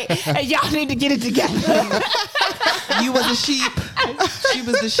living right, and y'all need to get it together. You was the sheep. She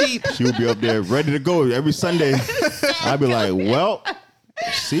was the sheep. She would be up there ready to go every Sunday. I'd be like, well,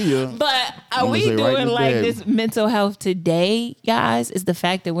 see ya. But are I'ma we say right in doing the like bed. this mental health today, guys? Is the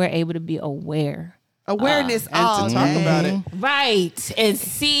fact that we're able to be aware. Awareness And all to talk day. about it. Right. And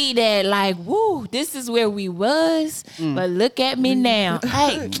see that like, woo, this is where we was, but look at me now.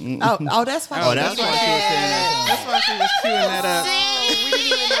 Hey. Oh, that's why. Oh, that's why she was saying that. That's why she was queuing that up. We didn't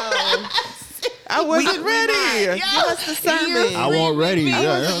even know. I wasn't ready. Give us the sermon. I wasn't ready. Yeah,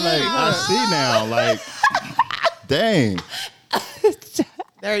 I'm like, I see now. Like, dang.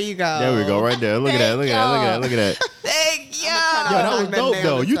 There you go. There we go, right there. Look at that. Look at that. Look at that. Look at that. Thank you. Yo, that was dope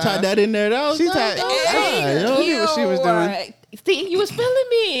though. You tied that in there. That was She dope. tied- Yeah, yo. She knew what she was doing. See, you was feeling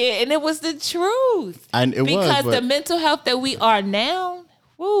me, and it was the truth. And it was, because but- the mental health that we are now,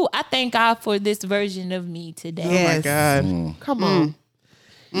 woo, I thank God for this version of me today. Oh my Yes. God. Come on.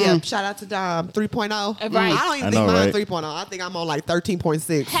 Yeah, shout out to Dom 3.0. Right. I don't even I think know, mine's right? 3.0. I think I'm on like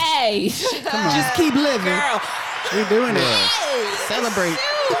 13.6. Hey, Just keep living. girl. We're doing it. Celebrate.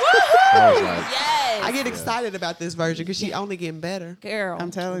 I was like, Yes. I get excited about this version because she only getting better. Girl.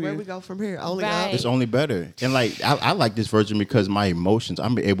 I'm telling Where you. we go from here? Only Right. up. it's only better. And like I like this version because my emotions,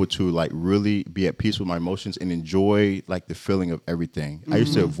 I'm able to like really be at peace with my emotions and enjoy like the feeling of everything. I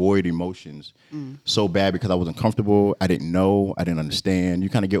used to avoid emotions so bad because I wasn't comfortable. I didn't know. I didn't understand. You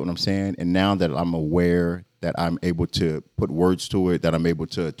kind of get what I'm saying. And now that I'm aware that I'm able to put words to it, that I'm able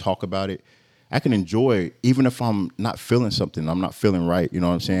to talk about it, I can enjoy, even if I'm not feeling something, I'm not feeling right, you know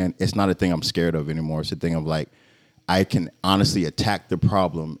what I'm saying? It's not a thing I'm scared of anymore. It's a thing of like, I can honestly attack the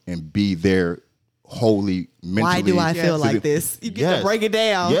problem and be there wholly, mentally. Why do I feel to like the- this? You get Yes. to break it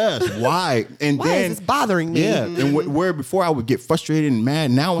down. Yes, why? And Why then is this bothering me? Yeah, and where before I would get frustrated and mad,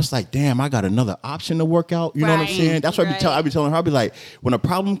 now it's like, damn, I got another option to work out. You know what I'm Right, saying? That's what right. I be telling her. I be like, when a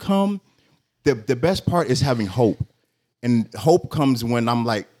problem come, the best part is having hope, and hope comes when I'm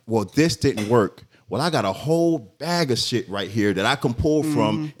like, well, this didn't work. Well, I got a whole bag of shit right here that I can pull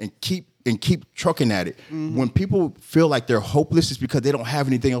from and keep trucking at it. When people feel like they're hopeless, it's because they don't have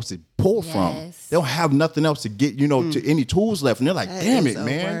anything else to pull from. Yes. They don't have nothing else to get, to any tools left. And they're like, That damn is it, a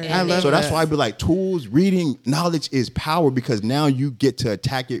man. word. I love So that's that. why I be like, tools, reading, knowledge is power because now you get to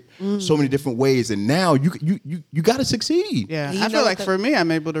attack it so many different ways. And now you got to succeed. Yeah, You I know feel like what for me,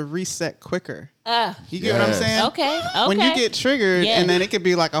 I'm able to reset quicker. You get what I'm Yes. saying? Okay. When you okay. get triggered, Yeah. and then it could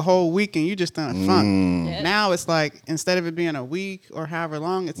be like a whole week, and you just done a funk. Now it's like instead of it being a week or however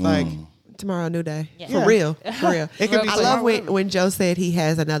long, it's like Tomorrow, new day. Yeah. For real. For real. It could be I tomorrow, love when Joe said he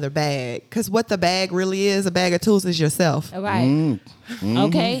has another bag. Because what the bag really is, a bag of tools is yourself. Right.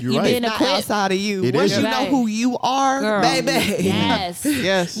 Okay, You're you right. being Not equipped. outside of you. It Once is. you Right. know who you are, Girl. baby. Yes.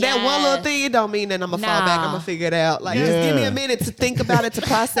 Yes. That one little Yes. thing, it don't mean that I'm gonna fall back. Nah. I'm gonna figure it out. Like, just give me Yeah. a minute to think about it, to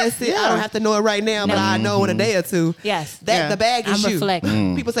process it. I don't have to know it right now, but I know in a day or two. Yes. That Yeah. the bag is I'm you.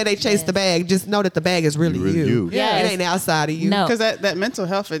 reflecting. People say they chase the bag. Just know that the bag is really Really you. you. Yes. It ain't outside of you. No. Because that mental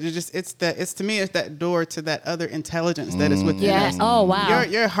health, it's to me, it's that door to that other intelligence that is within Yeah. us. Oh wow.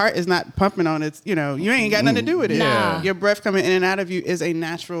 Your heart is not pumping on its, you ain't got nothing to do with it. Nah. Your breath coming in and out of you is a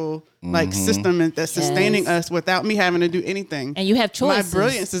natural system that's sustaining us without me having to do anything. And you have choices. My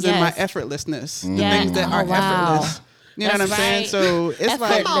brilliance is in my Yes. effortlessness. The Yes. things that Oh, are wow. effortless. You know what I'm That's saying? right. So it's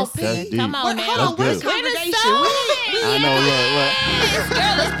like Come on, Effortless. That's Pete. deep. Come on Hold now. on, what That's is good. congregation? I know.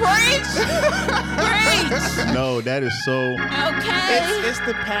 Girl, let's preach. Preach. Look. No, that is so. Okay. it's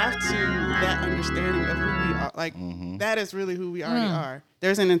the path to that understanding of who we are. Like that is really who we already are.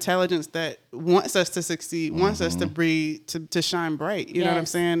 There's an intelligence that wants us to succeed, wants us to breathe, to shine bright. You know what I'm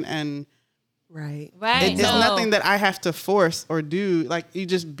Yes. saying? And Right. Right. it's no. nothing that I have to force or do. Like you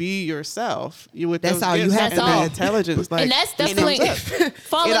just be yourself. You with That's those all you gifts have and to that do. intelligence. Like And that's it definitely comes up.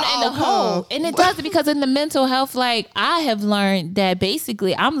 falling in It all the hole. comes. And it does it because in the mental health, like I have learned that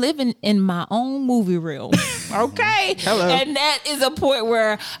basically I'm living in my own movie reel. Okay. Hello. And that is a point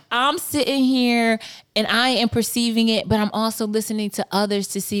where I'm sitting here and I am perceiving it, but I'm also listening to others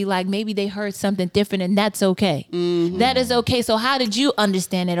to see like maybe they heard something different and that's okay. That is okay. So how did you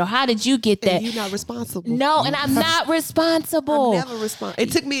understand it or how did you get that? And you're not responsible. No, and I'm not responsible. I'm never responsible.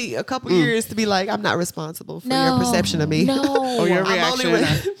 It took me a couple years to be like, I'm not responsible for No. your perception of me. No. Or your I'm only,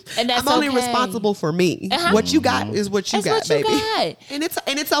 reaction. And that's I'm only okay. responsible for me. Uh-huh. What you got is what you That's got, what you baby. got.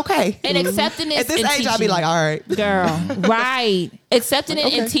 And it's okay. And accepting it At this and age, I'll be teaching like, it. all right. Girl, right. Accepting it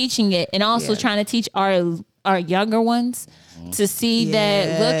Okay. and teaching it, and also Yeah. trying to teach our younger ones to see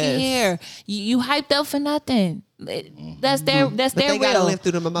that. Look Yes. here, you hyped up for nothing. That's their But their they gotta real. live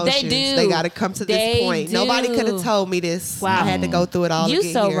through them emotions. They do. They gotta come to this They point. do. Nobody could have told me this. Wow. I had to go through it all You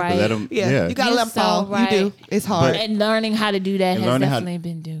again so here. right. Let 'em- Yeah, you gotta You let them so fall. right. You do. It's hard. And learning how to do that And has learning how- definitely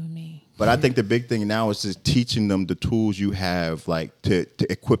been doing me. But I think the big thing now is just teaching them the tools you have, like to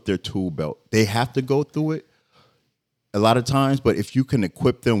equip their tool belt. They have to go through it a lot of times, but if you can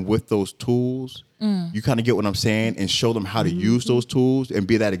equip them with those tools, you kind of get what I'm saying, and show them how to use those tools and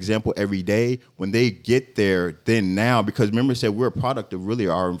be that example every day. When they get there, then now, because remember I said we're a product of really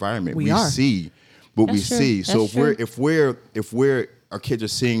our environment. We are. See what we That's true. see. So That's if we're our kids are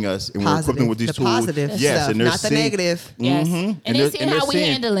seeing us and we're equipping with these the tools. positive yes, stuff, and they're not the seeing, negative. Yes. Mhm. And they see they're how we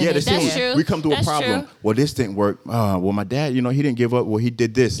seeing- handling yeah, it. they're That's seeing, true. We come through That's a problem. true. Well, this didn't work. Well, my dad, he didn't give up. Well, he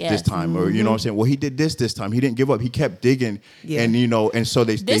did this Yes. time, or you know what I'm saying. Well, he did this time. He didn't give up. He kept digging, Yeah. and and so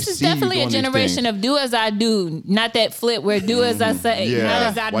they. This they is see you definitely a doing these generation things. of do as I do, not that flip where do as I say, Yeah. not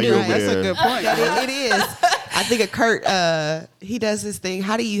as I While do. you're over That's a there. good point. It is. I think of Kurt. He does this thing.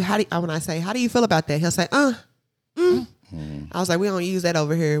 How do you? When I say, how do you feel about that? He'll say, I was like, we don't use that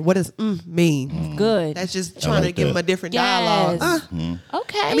over here. What does mean? Good. That's just trying to like give him that. a different Yes. dialogue.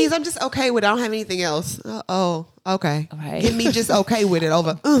 Okay. It means I'm just okay with it. I don't have anything else. Okay. Right. Give me just okay with it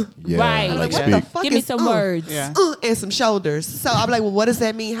over. Yeah, Right. like What speak. the fuck Give me is, some words. Yeah. and some shoulders. So I'm like, well, what does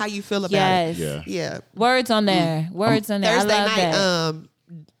that mean? How you feel about Yes. Yeah. it? Yeah. Words on there. Words on there. Thursday I love night, that.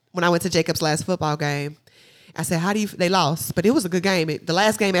 when I went to Jacob's last football game, I said, how do you, they lost, but it was a good game. The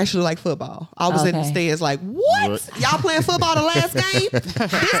last game actually looked like football. I was in the Okay. stands like, what? Y'all playing football the last game? This looked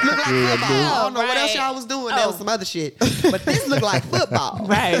like football. I don't know what else Right. y'all was doing. There was some other shit. But this looked like football.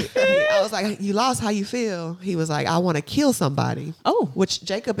 Right. I was like, you lost, how you feel? He was like, I want to kill somebody. Oh. Which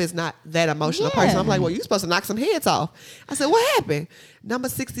Jacob is not that emotional Yeah. person. I'm like, well, you're supposed to knock some heads off. I said, what happened? Number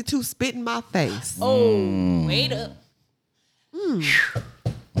 62 spit in my face. Oh, wait up.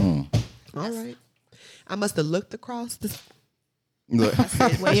 All right. I must have looked across the Look,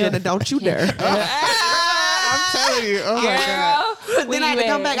 well, yeah, don't you dare. I'm telling you. Oh my God. Girl, Then I had to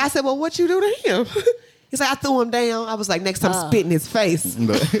come back. I said, well, what you do to him? He's like, I threw him down. I was like, next time, spit in his face.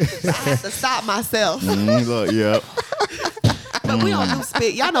 look, I had to stop myself. look, yep. But we don't do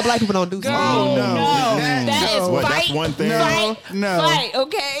spit. Y'all know black people don't do spit. Oh, no. no. That is What, fight. that's one thing. Fight. No. Fight,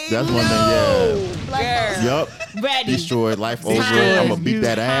 okay? That's one thing. Girl. Yeah. Yup. Ready. Destroyed life over. Time. I'm gonna beat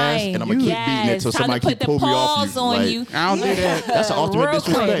that ass, and I'm gonna keep beating it till Time somebody to put keep the pulling me off paws you. on Like, you. I don't do that. That's the ultimate Real quick.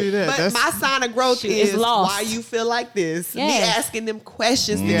 disrespect. Do that. But That's- my sign of growth She is is lost. why you feel like this. Me Yes. asking them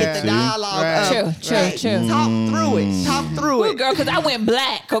questions to Yeah. get the See? dialogue Right. up. True, Right. true. Talk through it. Talk through Ooh, it. girl, because I went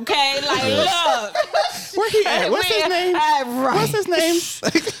black, okay? Like, look. Where he at? What's his name? Right. What's his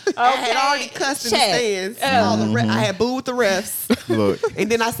name? I had already cussed in the Check. stands. All the I had booed the refs. Look, And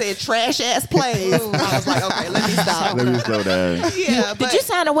then I said trash ass plays. I was like, okay, let me stop. let me slow down. Yeah, but Did you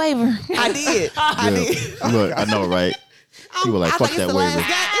sign a waiver? I did. I Yeah. did. Look, I know, right? People like, I fuck think that it's the last waiver.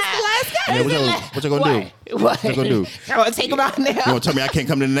 guy. It's the last guy. Man, what you gonna do? What you gonna do? I want to take him out now. You gonna tell me I can't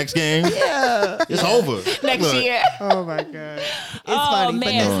come to the next game? Yeah. It's over. Next Look, year. Oh my god. It's funny,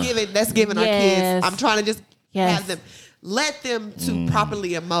 man. but that's giving our Yes. kids. I'm trying to just Yes. have them. Let them to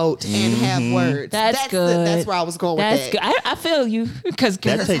properly emote and have words. That's good. That's where I was going That's with good. that. I feel you because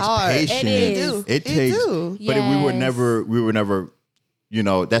That takes hard. patience. It is. It takes. do. But we were Yes. never. You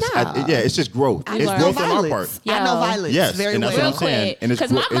know, that's No. yeah. It's just growth. I It's know growth on our violence. part. I know Yo. violence Yes, very and that's well. what I'm saying. quick. And it's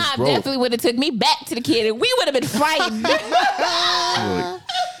Because my gro- it's mom growth. definitely would have took me back to the kid and we would have been fighting. Look,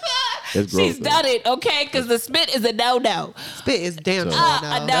 it's growth. She's done it, okay? Because the spit is a no-no. Spit is damn So- sure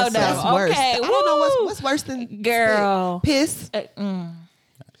a no. no-no. That's worse. Okay, I don't know woo. what's worse than Girl. spit. Piss.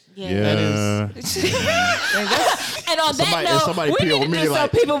 Yeah. And on Somebody- that note, somebody we pee need on to me do some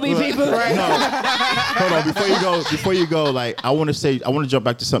like- people be Look, people. Right. No. Hold on. Before you go, like I want to jump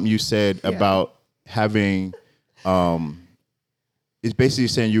back to something you said about having, it's basically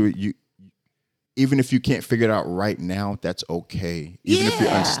saying you, even if you can't figure it out right now, that's okay. Even if you're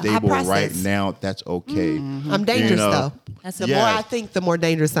Yeah, unstable I right process. now, that's okay. I'm dangerous know, though. That's the a- more Yeah. I think, the more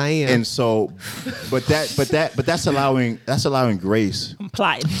dangerous I am. And so, but that's allowing grace.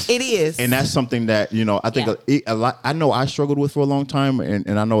 Compliant. it is. And that's something that, you know, I think a lot, I know I struggled with for a long time.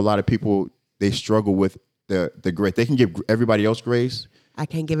 And I know a lot of people, they struggle with the grace. They can give everybody else grace, I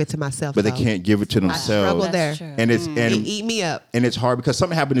can't give it to myself. but they though. can't give it to I struggle themselves. there. true. And it's, It and eat me up. and it's hard because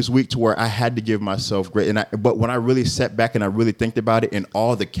something happened this week to where I had to give myself grace. But when I really sat back and I really think about it, and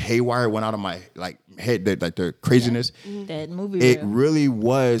all the K-wire went out of my like head, the craziness, That movie. it reel. really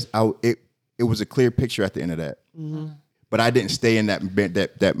was. It was a clear picture at the end of that. But I didn't stay in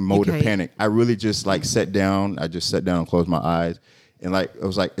that mode of can't. panic. I really just like sat down. I just sat down and closed my eyes. And like, it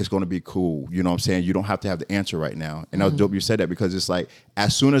was like, it's going to be cool. You know what I'm saying? You don't have to have the answer right now. And that was dope you said that, because it's like,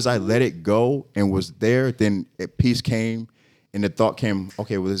 as soon as I let it go and was there, then peace came and the thought came,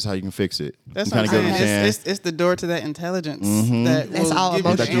 okay, well, this is how you can fix it. That's You what I'm kinda get saying. It's the door to that intelligence. That's will all give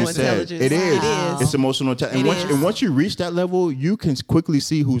you Like the you emotional answer. said, intelligence. it is. Wow. It's emotional intelligence. It is. And once you reach that level, you can quickly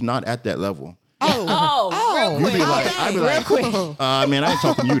see who's not at that level. Oh, You be like, I'd be like, man, I ain't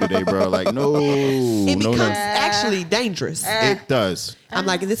talking to you today, bro. Like, no, It no, becomes no. actually dangerous. It does. I'm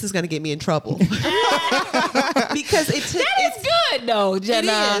like, this is going to get me in trouble. Because it's good though, Jenna.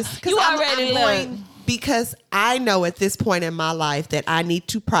 It is. 'Cause You I'm already going- look. because I know at this point in my life that I need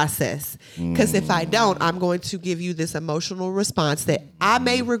to process. Because if I don't, I'm going to give you this emotional response that I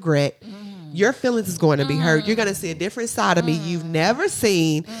may regret. Your feelings is going to be hurt. You're going to see a different side of me you've never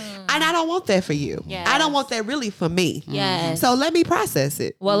seen. And I don't want that for you. Yes. I don't want that really for me. Yes. So let me process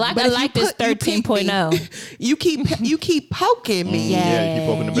it. Well, like But I if you like this put- you keep me- 13.0. You keep poking me. Yeah, you keep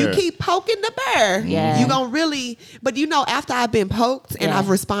poking the bear. You keep poking the bear. Yeah. You gonna really, but you know, after I've been poked and Yeah. I've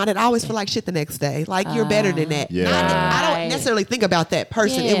responded, I always feel like shit the next day. Like you're better than that. Yeah. I Right. don't necessarily think about that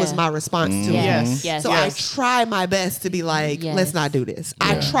person. It was Yeah. my response to it. Yes. Yes. So Yes. I try my best to be like, Yes. let's not do this.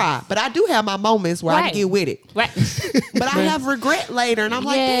 I try, but I do have my moments where I Right. can get with it. Right. But I have regret later, and I'm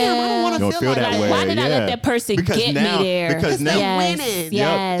like, Yeah. damn, I don't want You to don't feel, feel like that that. way. Why did I yeah. let that person Because get now- me there? because now- They're yes. winning.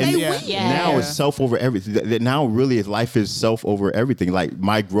 Yes. And They win. Yes. now it's self over everything. Now really life is self over everything. Like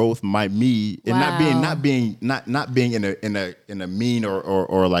my growth, my me, and not Wow. being in a mean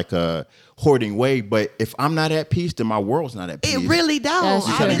or like a hoarding way. But if I'm not at peace, then my world's not at peace. It really don't. That's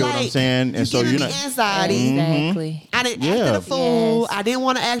You true. kind I of be get what I'm like, saying? And so giving you're me not. anxiety. Exactly. I didn't Yeah. act the fool. Yes. I didn't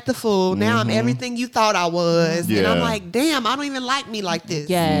want to act the fool. Now I'm everything you thought I was. And I'm Yeah. like, damn, I don't even like me like this.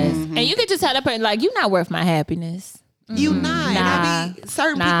 Yes. And you could just tell that person, like, you're not worth my happiness. You not. And I Nah. be,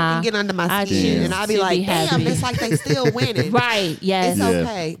 certain Nah. people can get under my I skin. choose And I be to like, be damn, happy. it's like they still winning. Right. Yes. It's Yeah.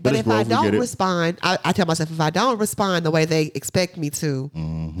 okay. But But it's if I growth, we get don't it. respond, I tell myself, if I don't respond the way they expect me to,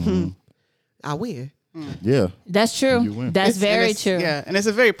 I win. Yeah. That's You true. win. That's And very it's- true. Yeah, and it's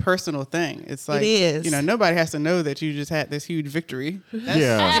a very personal thing. It's like is. nobody has to know that you just had this huge victory. That's,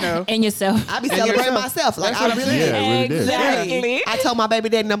 Yeah. you know. And yourself. I be And celebrating yourself. myself. Like, That's I what I'm really saying. Yeah, it really did. Exactly. I told my baby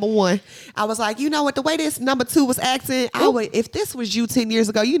daddy number one, I was like, you know what, the way this number two was acting, I would, if this was you 10 years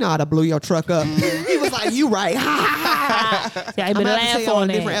ago, you know how to blew your truck up. He was like, you right. Yeah, I I'm better gonna have to laugh tell you on on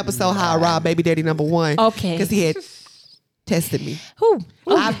a different it. episode how I robbed baby daddy number one. Okay. Because he had tested me. Whew.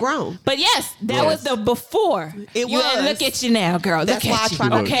 I've grown. But yes, that was the before. It You- and was. Look at you now, girl. That's look why I at try you.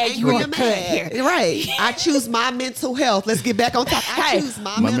 not to Okay, be you angry are and good here. mad. Right. I choose my mental health. Let's get back on top. I Hey, choose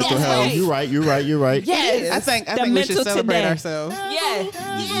my My mental mental health. right. You're right. You're right. You're right. Yes. I think The we should mental celebrate today. ourselves. Yeah.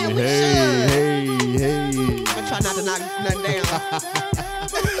 Yeah, we should. Hey. I try not to knock nothing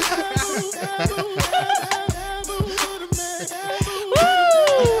down.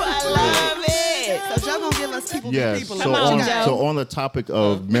 I love it. So Joe gonna give us people be Yes. people. So Come on, on, Joe. so on the topic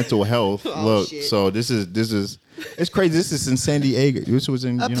of mental health, look. shit. So this is It's crazy. This is in San Diego. This was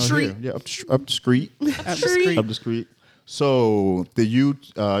in Up the street. here. Yeah, up the street. Up the street. So the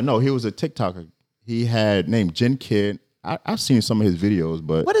youth, no, he was a TikToker. He had named Jen Kid. I've seen some of his videos,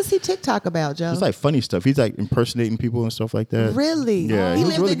 but What is he TikTok about, Joe? it's like funny stuff. He's like impersonating people and stuff like that. Really? Yeah, He he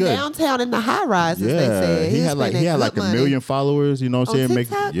was lived really in good. downtown in the high rise, as Yeah, they said. he was had like spending a good money. million followers. You know what I'm On saying?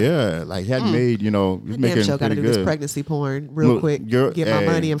 TikTok? Like he had made. You know, he was Damn making show got to pretty do this good. pregnancy porn real Look, quick. you're- Get my hey,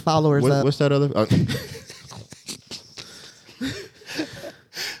 money and followers up. What's that other?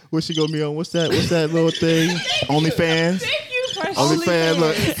 What's she gonna be on? What's that little thing? OnlyFans. Thank you for OnlyFans.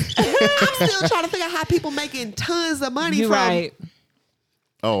 Look. I'm still trying to figure out how people making tons of money You're from. right.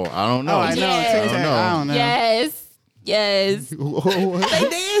 Oh, I don't know. Oh, I know. Yes. TikTok, I don't know. I don't know. Yes. They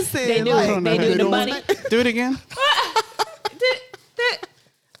dancing. They do like, it. They do the don't- money. Do it again.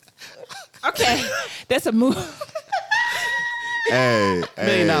 Okay. That's a move. Hey, $1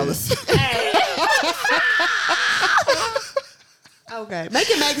 million. Okay, make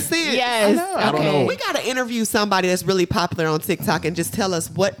it make sense. Yes. I don't know. We got to interview somebody that's really popular on TikTok and just tell us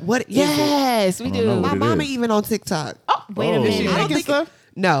what is it. Yes, we don't do. know. My What it mama is. even on TikTok. Oh, wait a Oh. Is she minute. making think- stuff?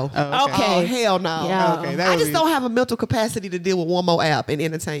 No. Oh, Okay. Oh, hell no. Yeah. Okay, that I would just be- don't have a mental capacity to deal with one more app in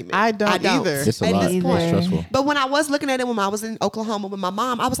entertainment. I don't either. It's a At lot. this It's point. stressful. But when I was looking at it when I was in Oklahoma with my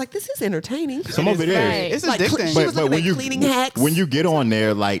mom, I was like, this is entertaining. Some of it is. Right. It's Like, addicting. she was looking at cleaning hacks. when you get on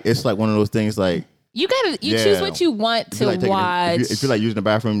there, like it's like one of those things. Like You gotta Yeah. choose what you want if to you like taking a- watch. if you're like using the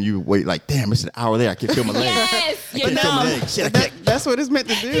bathroom, you wait like, damn, it's an hour there. I can feel my legs. Yes, I you can feel my know. legs. Shit, I can't. That's what it's meant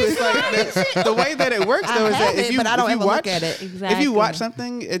to do. It's like the way that it works, though, is that have if it, you, but I don't if you ever watch, look at it. if Exactly. you watch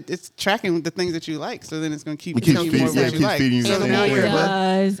something, it's tracking the things that you like. So then it's going to keep It keeps telling you feeding- more yeah, what it you keeps like. feeding you So the now same you're thing.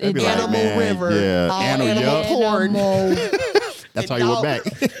 does. It Be like, does. Animal man, River, yeah, all animal porn. That's how you went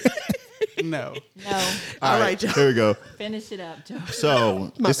back. no. No. All right, Joe. Here we go. Finish it up, Joe.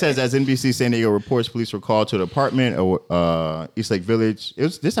 So it says as NBC San Diego reports, police were called to the apartment of Eastlake Village.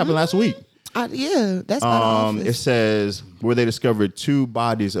 This happened last week. Yeah, that's my It office. says where they discovered two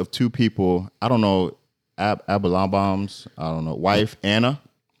bodies of two people. I don't know, Abalambam's, I don't know, wife Anna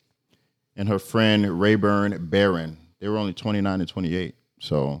and her friend Rayburn Barron. They were only 29 and 28.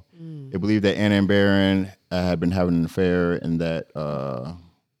 So they believe that Anna and Barron had been having an affair and that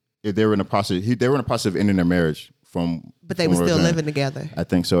they were in the process. They were in the process of ending their marriage. But they were still living together. I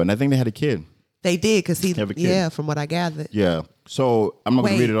think so, and I think they had a kid. They did because he, Have a kid. yeah, from what I gathered. Yeah. So I'm not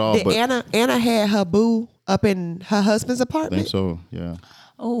gonna read it all, did but Anna had her boo up in her husband's I apartment? think so. Yeah.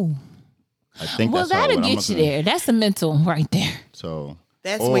 Oh, I think well, that's how it that'll went. I'm get not you gonna- there. That's the mental right there. So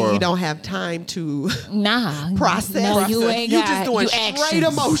That's or- when you don't have time to Nah, process. No, you ain't got. just doing you straight actions.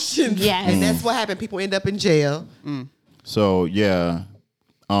 emotions. Yes. And that's what happened. People end up in jail. So yeah.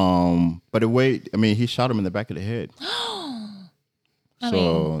 But he shot him in the back of the head.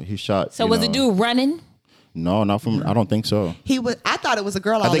 He shot. So you was know- the dude running? No, not from. I don't think so. I thought it was a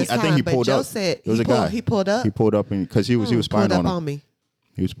girl all I think this time, he but pulled Joe up. said It was he a guy. He pulled up. He pulled up because he was spying pulled up on him. on me.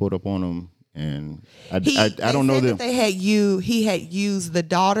 He was pulled up on him, and I They don't know said them. that he had used the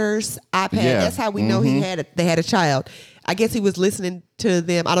daughter's iPad. Yeah. That's how we know they had a child. I guess he was listening to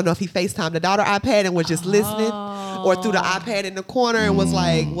them. I don't know if he FaceTimed the daughter iPad and was just listening, or threw the iPad in the corner and was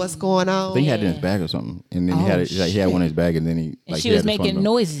like, "What's going on?" I think he had it in his bag or something, and then he had it. Like, he had one in his bag, and then he. And Like, she he was had his phone making on.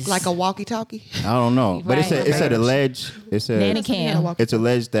 noises like a walkie-talkie. I don't know, but Right. it said alleged. It said nanny cam. it's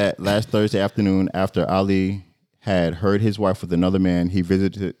alleged that last Thursday afternoon, after Ali had heard his wife with another man, he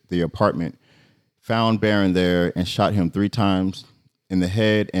visited the apartment, found Barron there, and shot him 3 times in the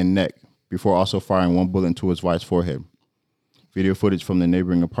head and neck before also firing one bullet into his wife's forehead. Video footage from the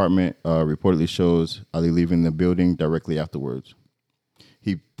neighboring apartment reportedly shows Ali leaving the building directly afterwards.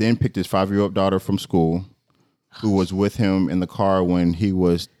 He then picked his 5-year-old daughter from school, who was with him in the car when he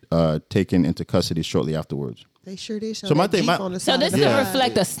was taken into custody shortly afterwards. They sure did. Show So my that thing- Jeep my- on the So side this of the could Yeah. road.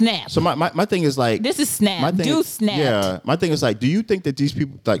 reflect a snap. So my thing is like This is snap. my thing, Do snap. Yeah, my thing is like, do you think that these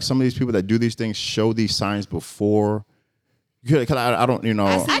people, like some of these people that do these things, show these signs before? Because I don't, you know.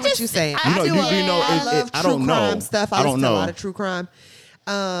 I see I what just- you're saying. I You know, do do a- you know? I it- love I true don't know. crime stuff. I don't listen to a know. lot of true crime.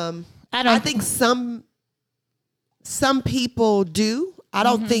 I don't. I think some people do. I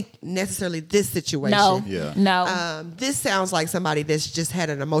don't think necessarily this situation. no. Yeah. No. This sounds like somebody that's just had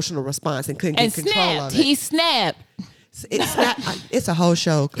an emotional response and couldn't and get control snapped. of it. He snapped. It's a whole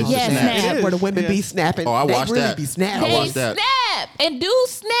show called Yeah, Snap, Snap. where the women be snapping. Oh, I they watched really that. be I snapping. They watched that. snapped. And dude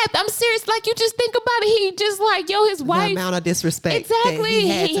snapped. I'm serious. Like, you just think about it. He just like, yo, his The wife. amount of disrespect Exactly.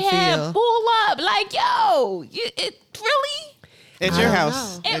 that he had to feel. pull up. Like, yo, it really? At I your don't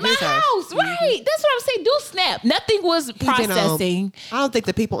house. know. At At my his house, right? That's what I'm saying. Do snap. Nothing was He been on- processing. I don't think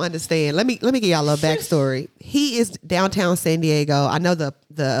the people understand. Let me give y'all a little backstory. He is downtown San Diego. I know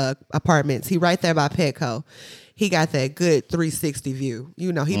the apartments. He right there by Petco. he got that good 360 view.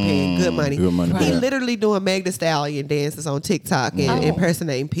 You know, he paying good money. Good money for He that. literally doing Meg Thee Stallion dances on TikTok and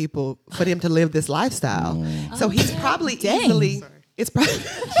impersonating people for them to live this lifestyle. So he's probably easily. It's probably.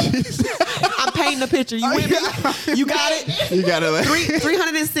 I'm painting a picture. You with me? You got it. You got it. Like,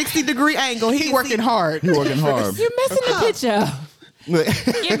 360-degree angle. He working hard. you working hard. You're missing the picture.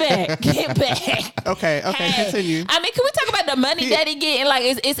 Get back. Get back. Okay, Hey, continue. I mean, can we talk about the money that he getting? Like,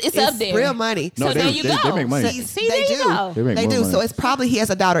 it's up there. Real money. No, So they, there you they, go. they make money. See, they there do. you go. They make They more do. money. So it's probably he has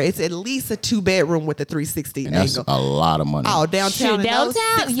a daughter. It's at least a 2-bedroom with a 360 And that's angle. a lot of money. Oh, downtown. Shoot, and those,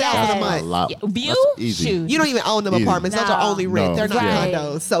 downtown? $6,000 Yeah. a month. a lot. View? That's easy. Shoot. You don't even own them Easy. apartments. Those No. are only rent. No. They're not Right.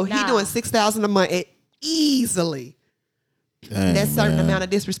 condos. So he Nah. doing $6,000 a month easily. Dang, That's certain man. amount of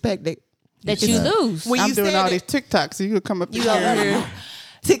disrespect That you lose. when I'm you doing said all it, these TikToks, so you could come up you here. over here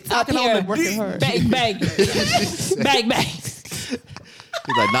TikToking Up here. on the Working hard. Bang, bang. bang, bang.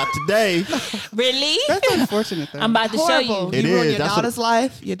 He's like, not today. Really? That's unfortunate, though. I'm about to show horrible. you. It You ruin is. your That's daughter's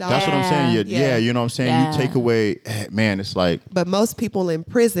life. Your daughter. That's what I'm saying. Yeah. Yeah, you know what I'm saying? Yeah. You take away, man, it's like, But most people in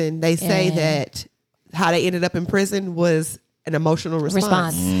prison, they say Yeah. that how they ended up in prison was an emotional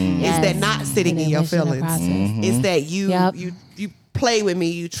response. Response. Is that not sitting An in your emotional feelings? process. It's that you Yep. you play with me,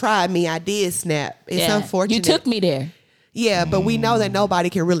 you tried me, I did snap. It's Yeah. unfortunate. You took me there. Yeah, but we know that nobody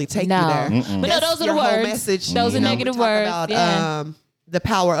can really take No. you there. But no, That's those are the your whole words. message. Those are You know, negative we talk words. About, Yeah. the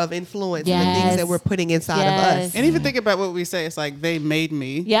power of influence and the Yes. things that we're putting inside Yes. of us. And even think about what we say. It's like they made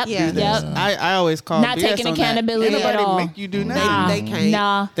me. Yep. Yeah. do this. Yep. I always call Not BS taking on that. accountability Ain't at nobody all. make you do They, nothing. they can't.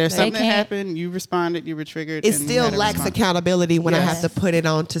 Nah. There's they something that can't. happened. You responded. You were triggered. It and you still had to lacks respond. accountability when I Yes. have to put it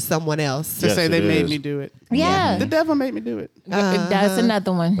on to someone else. To Yes, say they it made is. me do it. Yeah. The devil made me do it. That's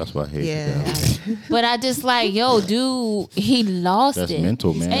another one. that's why I hate Yeah. that. But I just like, yo, dude, he lost That's it.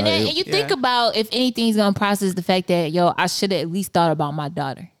 mental, man. And then Like, and you think about if anything's gonna process the fact that, yo, I should have at least thought about my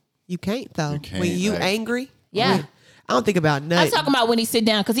daughter. You can't though. can't, when you like- angry, Yeah. I don't think about nothing. I'm talking about when he sit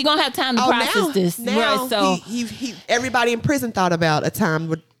down because he gonna have time to process this. Now Right, so he everybody in prison thought about a time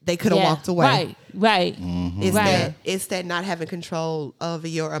where they could have yeah. walked away. Right. It's Right. that not having control of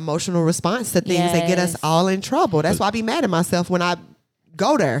your emotional response to things that get us Yes. all in trouble. That's why I be mad at myself when I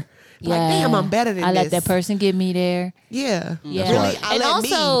go there. Like, damn, I'm better than I this. let that person get me there. Yeah. Yeah. Really, That's I and let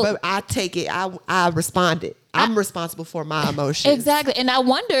also- me, but I take it. I responded. I'm responsible for my emotions. Exactly. And I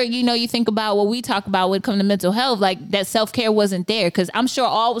wonder, you think about what we talk about when it comes to mental health, like that self-care wasn't there. Because I'm sure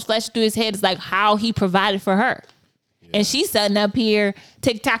all was flashing through his head is like how he provided for her. And she's sitting up here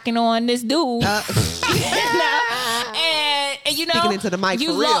TikToking on this dude. and you know, Speaking into the mic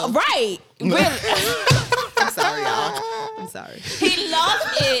you for real. right. Really. I'm sorry, y'all. I'm sorry. He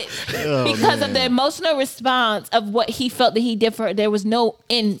lost it because of the emotional response of what he felt that he did for her. There was no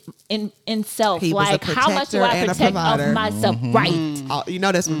in self. He was a Like, how much do I protector and a protect provider. of myself? Right. Oh, you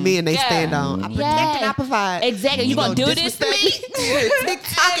know that's what me and they Yeah. stand on. I protect and I provide. Exactly. You gonna do this to disrespect me?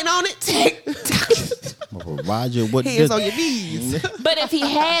 TikToking on it. Roger, what Hands did- on your knees. But if he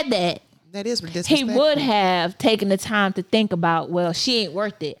had that, That is he disrespectful. would have taken the time to think about, well, she ain't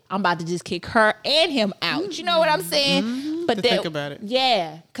worth it. I'm about to just kick her and him out. You know what I'm saying? But To think about it.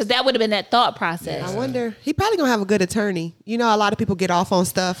 Yeah, because that would have been that thought process. I wonder. He probably gonna have a good attorney. You know, a lot of people get off on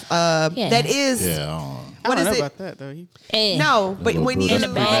stuff. That is. Yeah, I don't know. I What don't is know it? about that though. And No, but Little when bit you, of In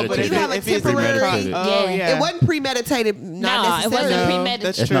the bag, when you but have a if it's temporary, premeditated. Oh Yeah. yeah. it wasn't premeditated. Not No, it wasn't necessarily. premeditated.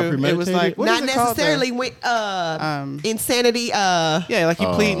 That's It's true. not It was premeditated? like what Not is it called, though? necessarily insanity. Yeah, like you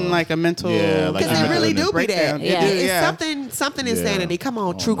pleading like a mental. Yeah, like Because a it really mental do be that. breakdown. Yeah. It do, It's yeah. something insanity. Come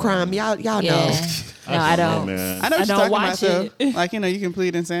on, true crime. Y'all know. Yeah. No, I don't. Man. I know I what you're don't talking watch about though. it. Like you can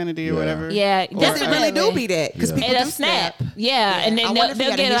plead insanity or Yeah. whatever. Yeah, Because it really do be that. Because Yeah. people It'll do snap. snap. Yeah, and I then wonder if he they'll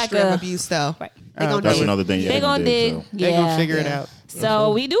had a get like history of a. abuse though. Right. They gonna That's do it. another thing. They gonna dig. So. They gonna figure it Yeah. out.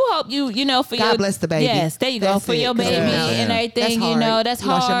 So we do hope you for God your bless the baby. Yes, there you go That's for it. your baby Yeah. and Yeah. everything. hard. That's You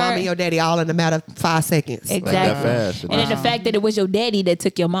lost your mom hard. and your daddy all in a matter of 5 seconds. Exactly. that fast. And then the fact that it was your daddy that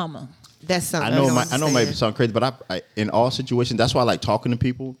took your mama. That's something. I know. don't I know. It might understand. sound crazy, but I in all situations, that's why I like talking to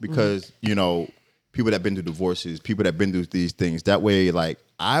people because people that been through divorces, people that been through these things. That way, like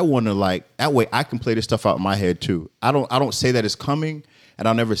I want to that way I can play this stuff out in my head too. I don't say that it's coming, and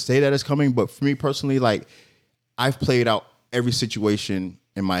I'll never say that it's coming. But for me personally, like I've played out every situation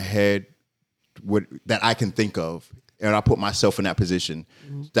in my head that I can think of, and I put myself in that position.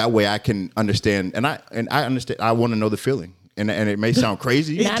 That way, I can understand, and I understand. I want to know the feeling, and it may sound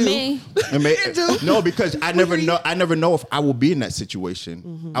crazy. Not me. No, because I never know. I never know if I will be in that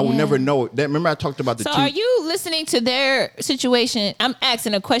situation. I will Yeah. never know. Remember, I talked about the So two. are you listening to their situation? I'm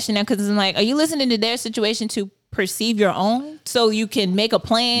asking a question now because I'm like, are you listening to their situation to perceive your own, so you can make a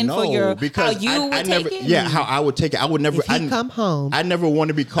plan for your because how you would I take never, it? Yeah, how I would take it. I would never. If he come home. I never want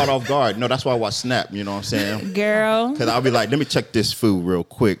to be caught off guard. No, that's why I watch Snap. You know what I'm saying? Girl. Because I'll be like, let me check this food real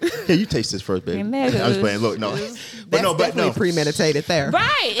quick. Here, you taste this first, baby. And I there was goes. playing. Look, no, That's definitely premeditated there.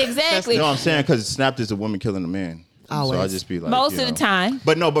 Right, exactly. No, I'm saying because Snap is a woman killing a man. Always. So I just be like, Most you of the know. time.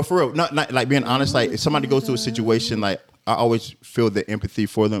 But no, but for real, not like being honest. Like if somebody goes through a situation, like I always feel the empathy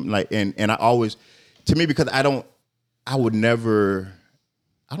for them. Like and I always, to me, because I would never.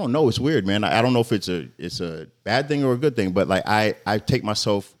 I don't know. It's weird, man. I don't know if it's a bad thing or a good thing, but like I take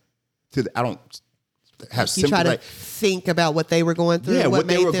myself to I don't have You sympathy. try to Like, think about what they were going through. yeah, what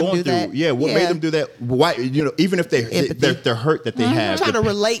they made were them going do through. that. Yeah, what made them do that? Why? You know, even if they're hurt that they have, Trying to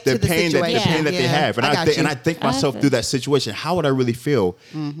relate to the pain the situation. pain that they Yeah, have, and I got you. I think myself through that situation. How would I really feel?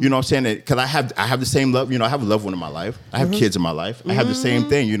 You know what I'm saying? Because I have the same love. You know, I have a loved one in my life. I have kids in my life. I have the same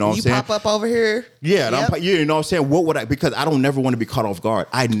thing. You know what I'm You saying? pop up over here. Yeah, and Yep. you know what I'm saying? What would I, because I don't never want to be caught off guard.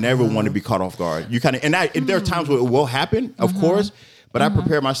 I never want to be caught off guard. You kind of, and there are times where it will happen, of course, but I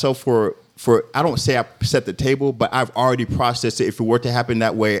prepare myself for, I don't say I set the table, but I've already processed it. If it were to happen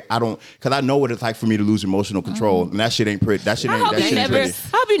that way, because I know what it's like for me to lose emotional control, and that shit ain't pretty. That shit I ain't, hope that you shit ain't never. pretty.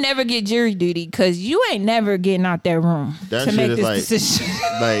 I hope you never get jury duty, because you ain't never getting out that room That to shit make is this like, decision.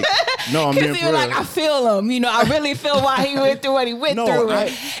 like, no, I'm being Because for you're real. like, I feel him. You know, I really feel why he went through what he went No, through.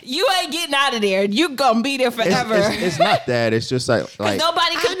 I- You ain't getting out of there. You gonna be there forever. It's not that. It's just like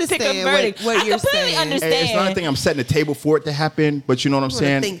Nobody can pick a understand verdict. what I you're completely saying. understand. it's not a thing I'm setting the table for it to happen, but you know what I'm You want to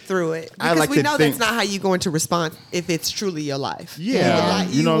saying? think through it I because like we to know think- that's not how you're going to respond if it's truly your life. Yeah,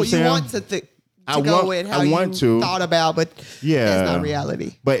 Like, you know what I'm saying? You want to I go want- with how I want you to. thought about, but Yeah, that's not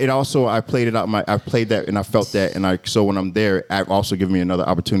reality. But it also, I played it out. I played that, and I felt that, and so when I'm there, I've also given me another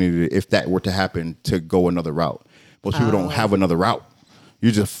opportunity, if that were to happen, to go another route. Most people don't have another route.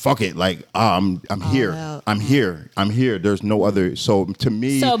 You just fuck it, like I'm here, out. I'm here. There's no other. So to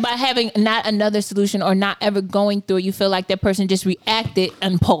me, So by having not another solution or not ever going through, you feel like that person just reacted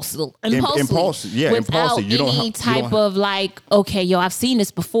impulsively. Impulsive, yeah, without impulsive. You don't any ha- you type don't- of like, okay, yo, I've seen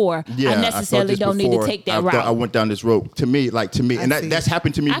this before. yeah, I felt necessarily this don't need before. to take that I route. went down this road. To me, and see. that's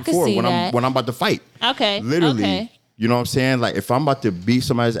happened to me I could before see when that. I'm about to fight. Okay, Literally. okay. You know what I'm saying? Like if I'm about to beat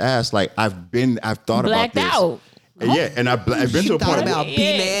somebody's ass, like I've thought Blacked about this. out. Yeah, and I've been to You a thought point about Yeah.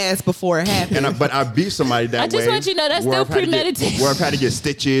 beating their ass before it happened. but I beat somebody that way. I just want you to know that's where still I've had to get- premeditated. Where I've had to get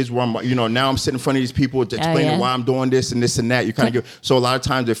stitches. Where I'm, now I'm sitting in front of these people explaining yeah. why I'm doing this and that. You kind of get. So a lot of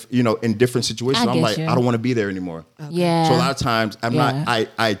times, if in different situations, I I'm get like, you. I don't want to be there anymore. Yeah. So a lot of times, I'm not.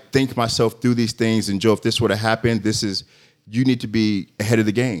 I think myself through these things. And Joe, if this were to happen, you need to be ahead of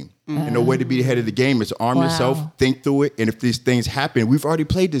the game. And the way to be ahead of the game is arm Wow. yourself, think through it, and if these things happen, we've already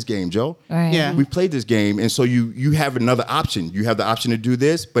played this game, Joe. Right. Yeah. We played this game, and so you have another option. You have the option to do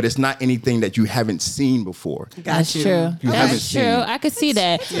this, but it's not anything that you haven't seen before. That's you. true. haven't That's seen. true. I could see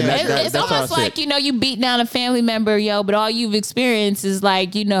that. And It's that's how almost I said. like, you beat down a family member, but all you've experienced is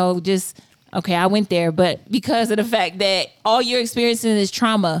like, just, okay, I went there, but because of the fact that all you're experiencing is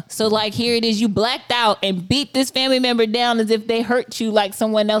trauma. So like, here it is, you blacked out and beat this family member down as if they hurt you like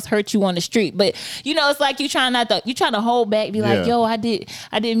someone else hurt you on the street. But it's like you trying to hold back, be like, Yeah. yo, I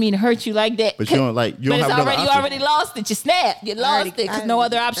didn't mean to hurt you like that. But you don't But have it's another already, you option. already lost it. You snapped. You lost it because no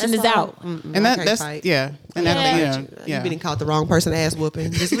other option is That's all. out. And that's fight. yeah. And Yeah. that You been caught the wrong person ass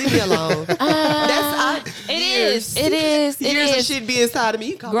whooping. Just leave me alone. It is. Years of shit being inside of me.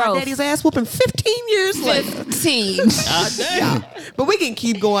 You caught my Growth. daddy's ass whooping 15 years later. 15. Yeah. But we can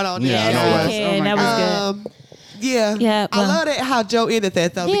keep going on this. Yeah, I know, y'all. right? Okay, Oh my that was good. Yeah. Yeah, I well. love that how Joe ended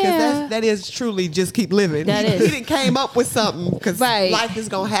that though, Yeah. because that is truly just keep living. That he, is. he didn't came up with something because Right. life is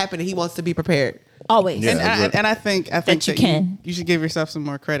gonna happen and he wants to be prepared. Always. Yeah. And I think you that can. you should give yourself some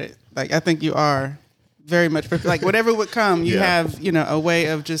more credit. Like I think you are very much like whatever would come, you Yeah. have a way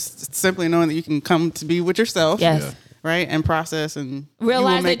of just simply knowing that you can come to be with yourself. Yes. Yeah. Right, and process and you will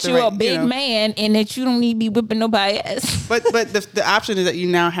Realize make that the you're right- a big man and that you don't need to be whipping nobody ass. But the option is that you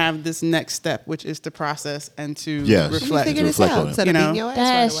now have this next step, which is to process and to Yes. reflect. Figure this reflect on out it. instead of beating your ass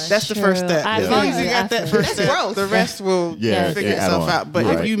right away. That's the first step. I As long as you feel got you. that I first feel step, you. growth. the rest will Yeah, figure yeah, add itself on. out. But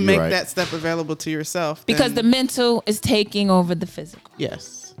You're if right, you you're make right. that step available to yourself, Because the then, mental is taking over the physical.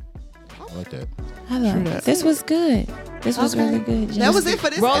 yes. I like that. I love it. This was good. This was really good. That was it for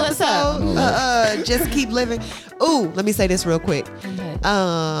this Roll us up. episode. Just keep living. Ooh, let me say this real quick.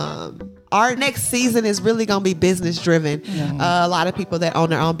 Our next season is really gonna be business driven. A lot of people that own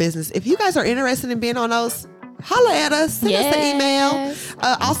their own business. If you guys are interested in being on those, holla at us. Send us an email. Yes.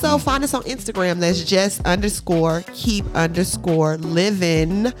 Also find us on Instagram. That's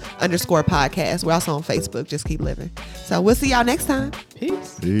just_keep_living_podcast. We're also on Facebook. Just keep living. So we'll see y'all next time.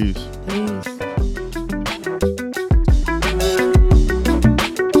 Peace. Peace. Peace.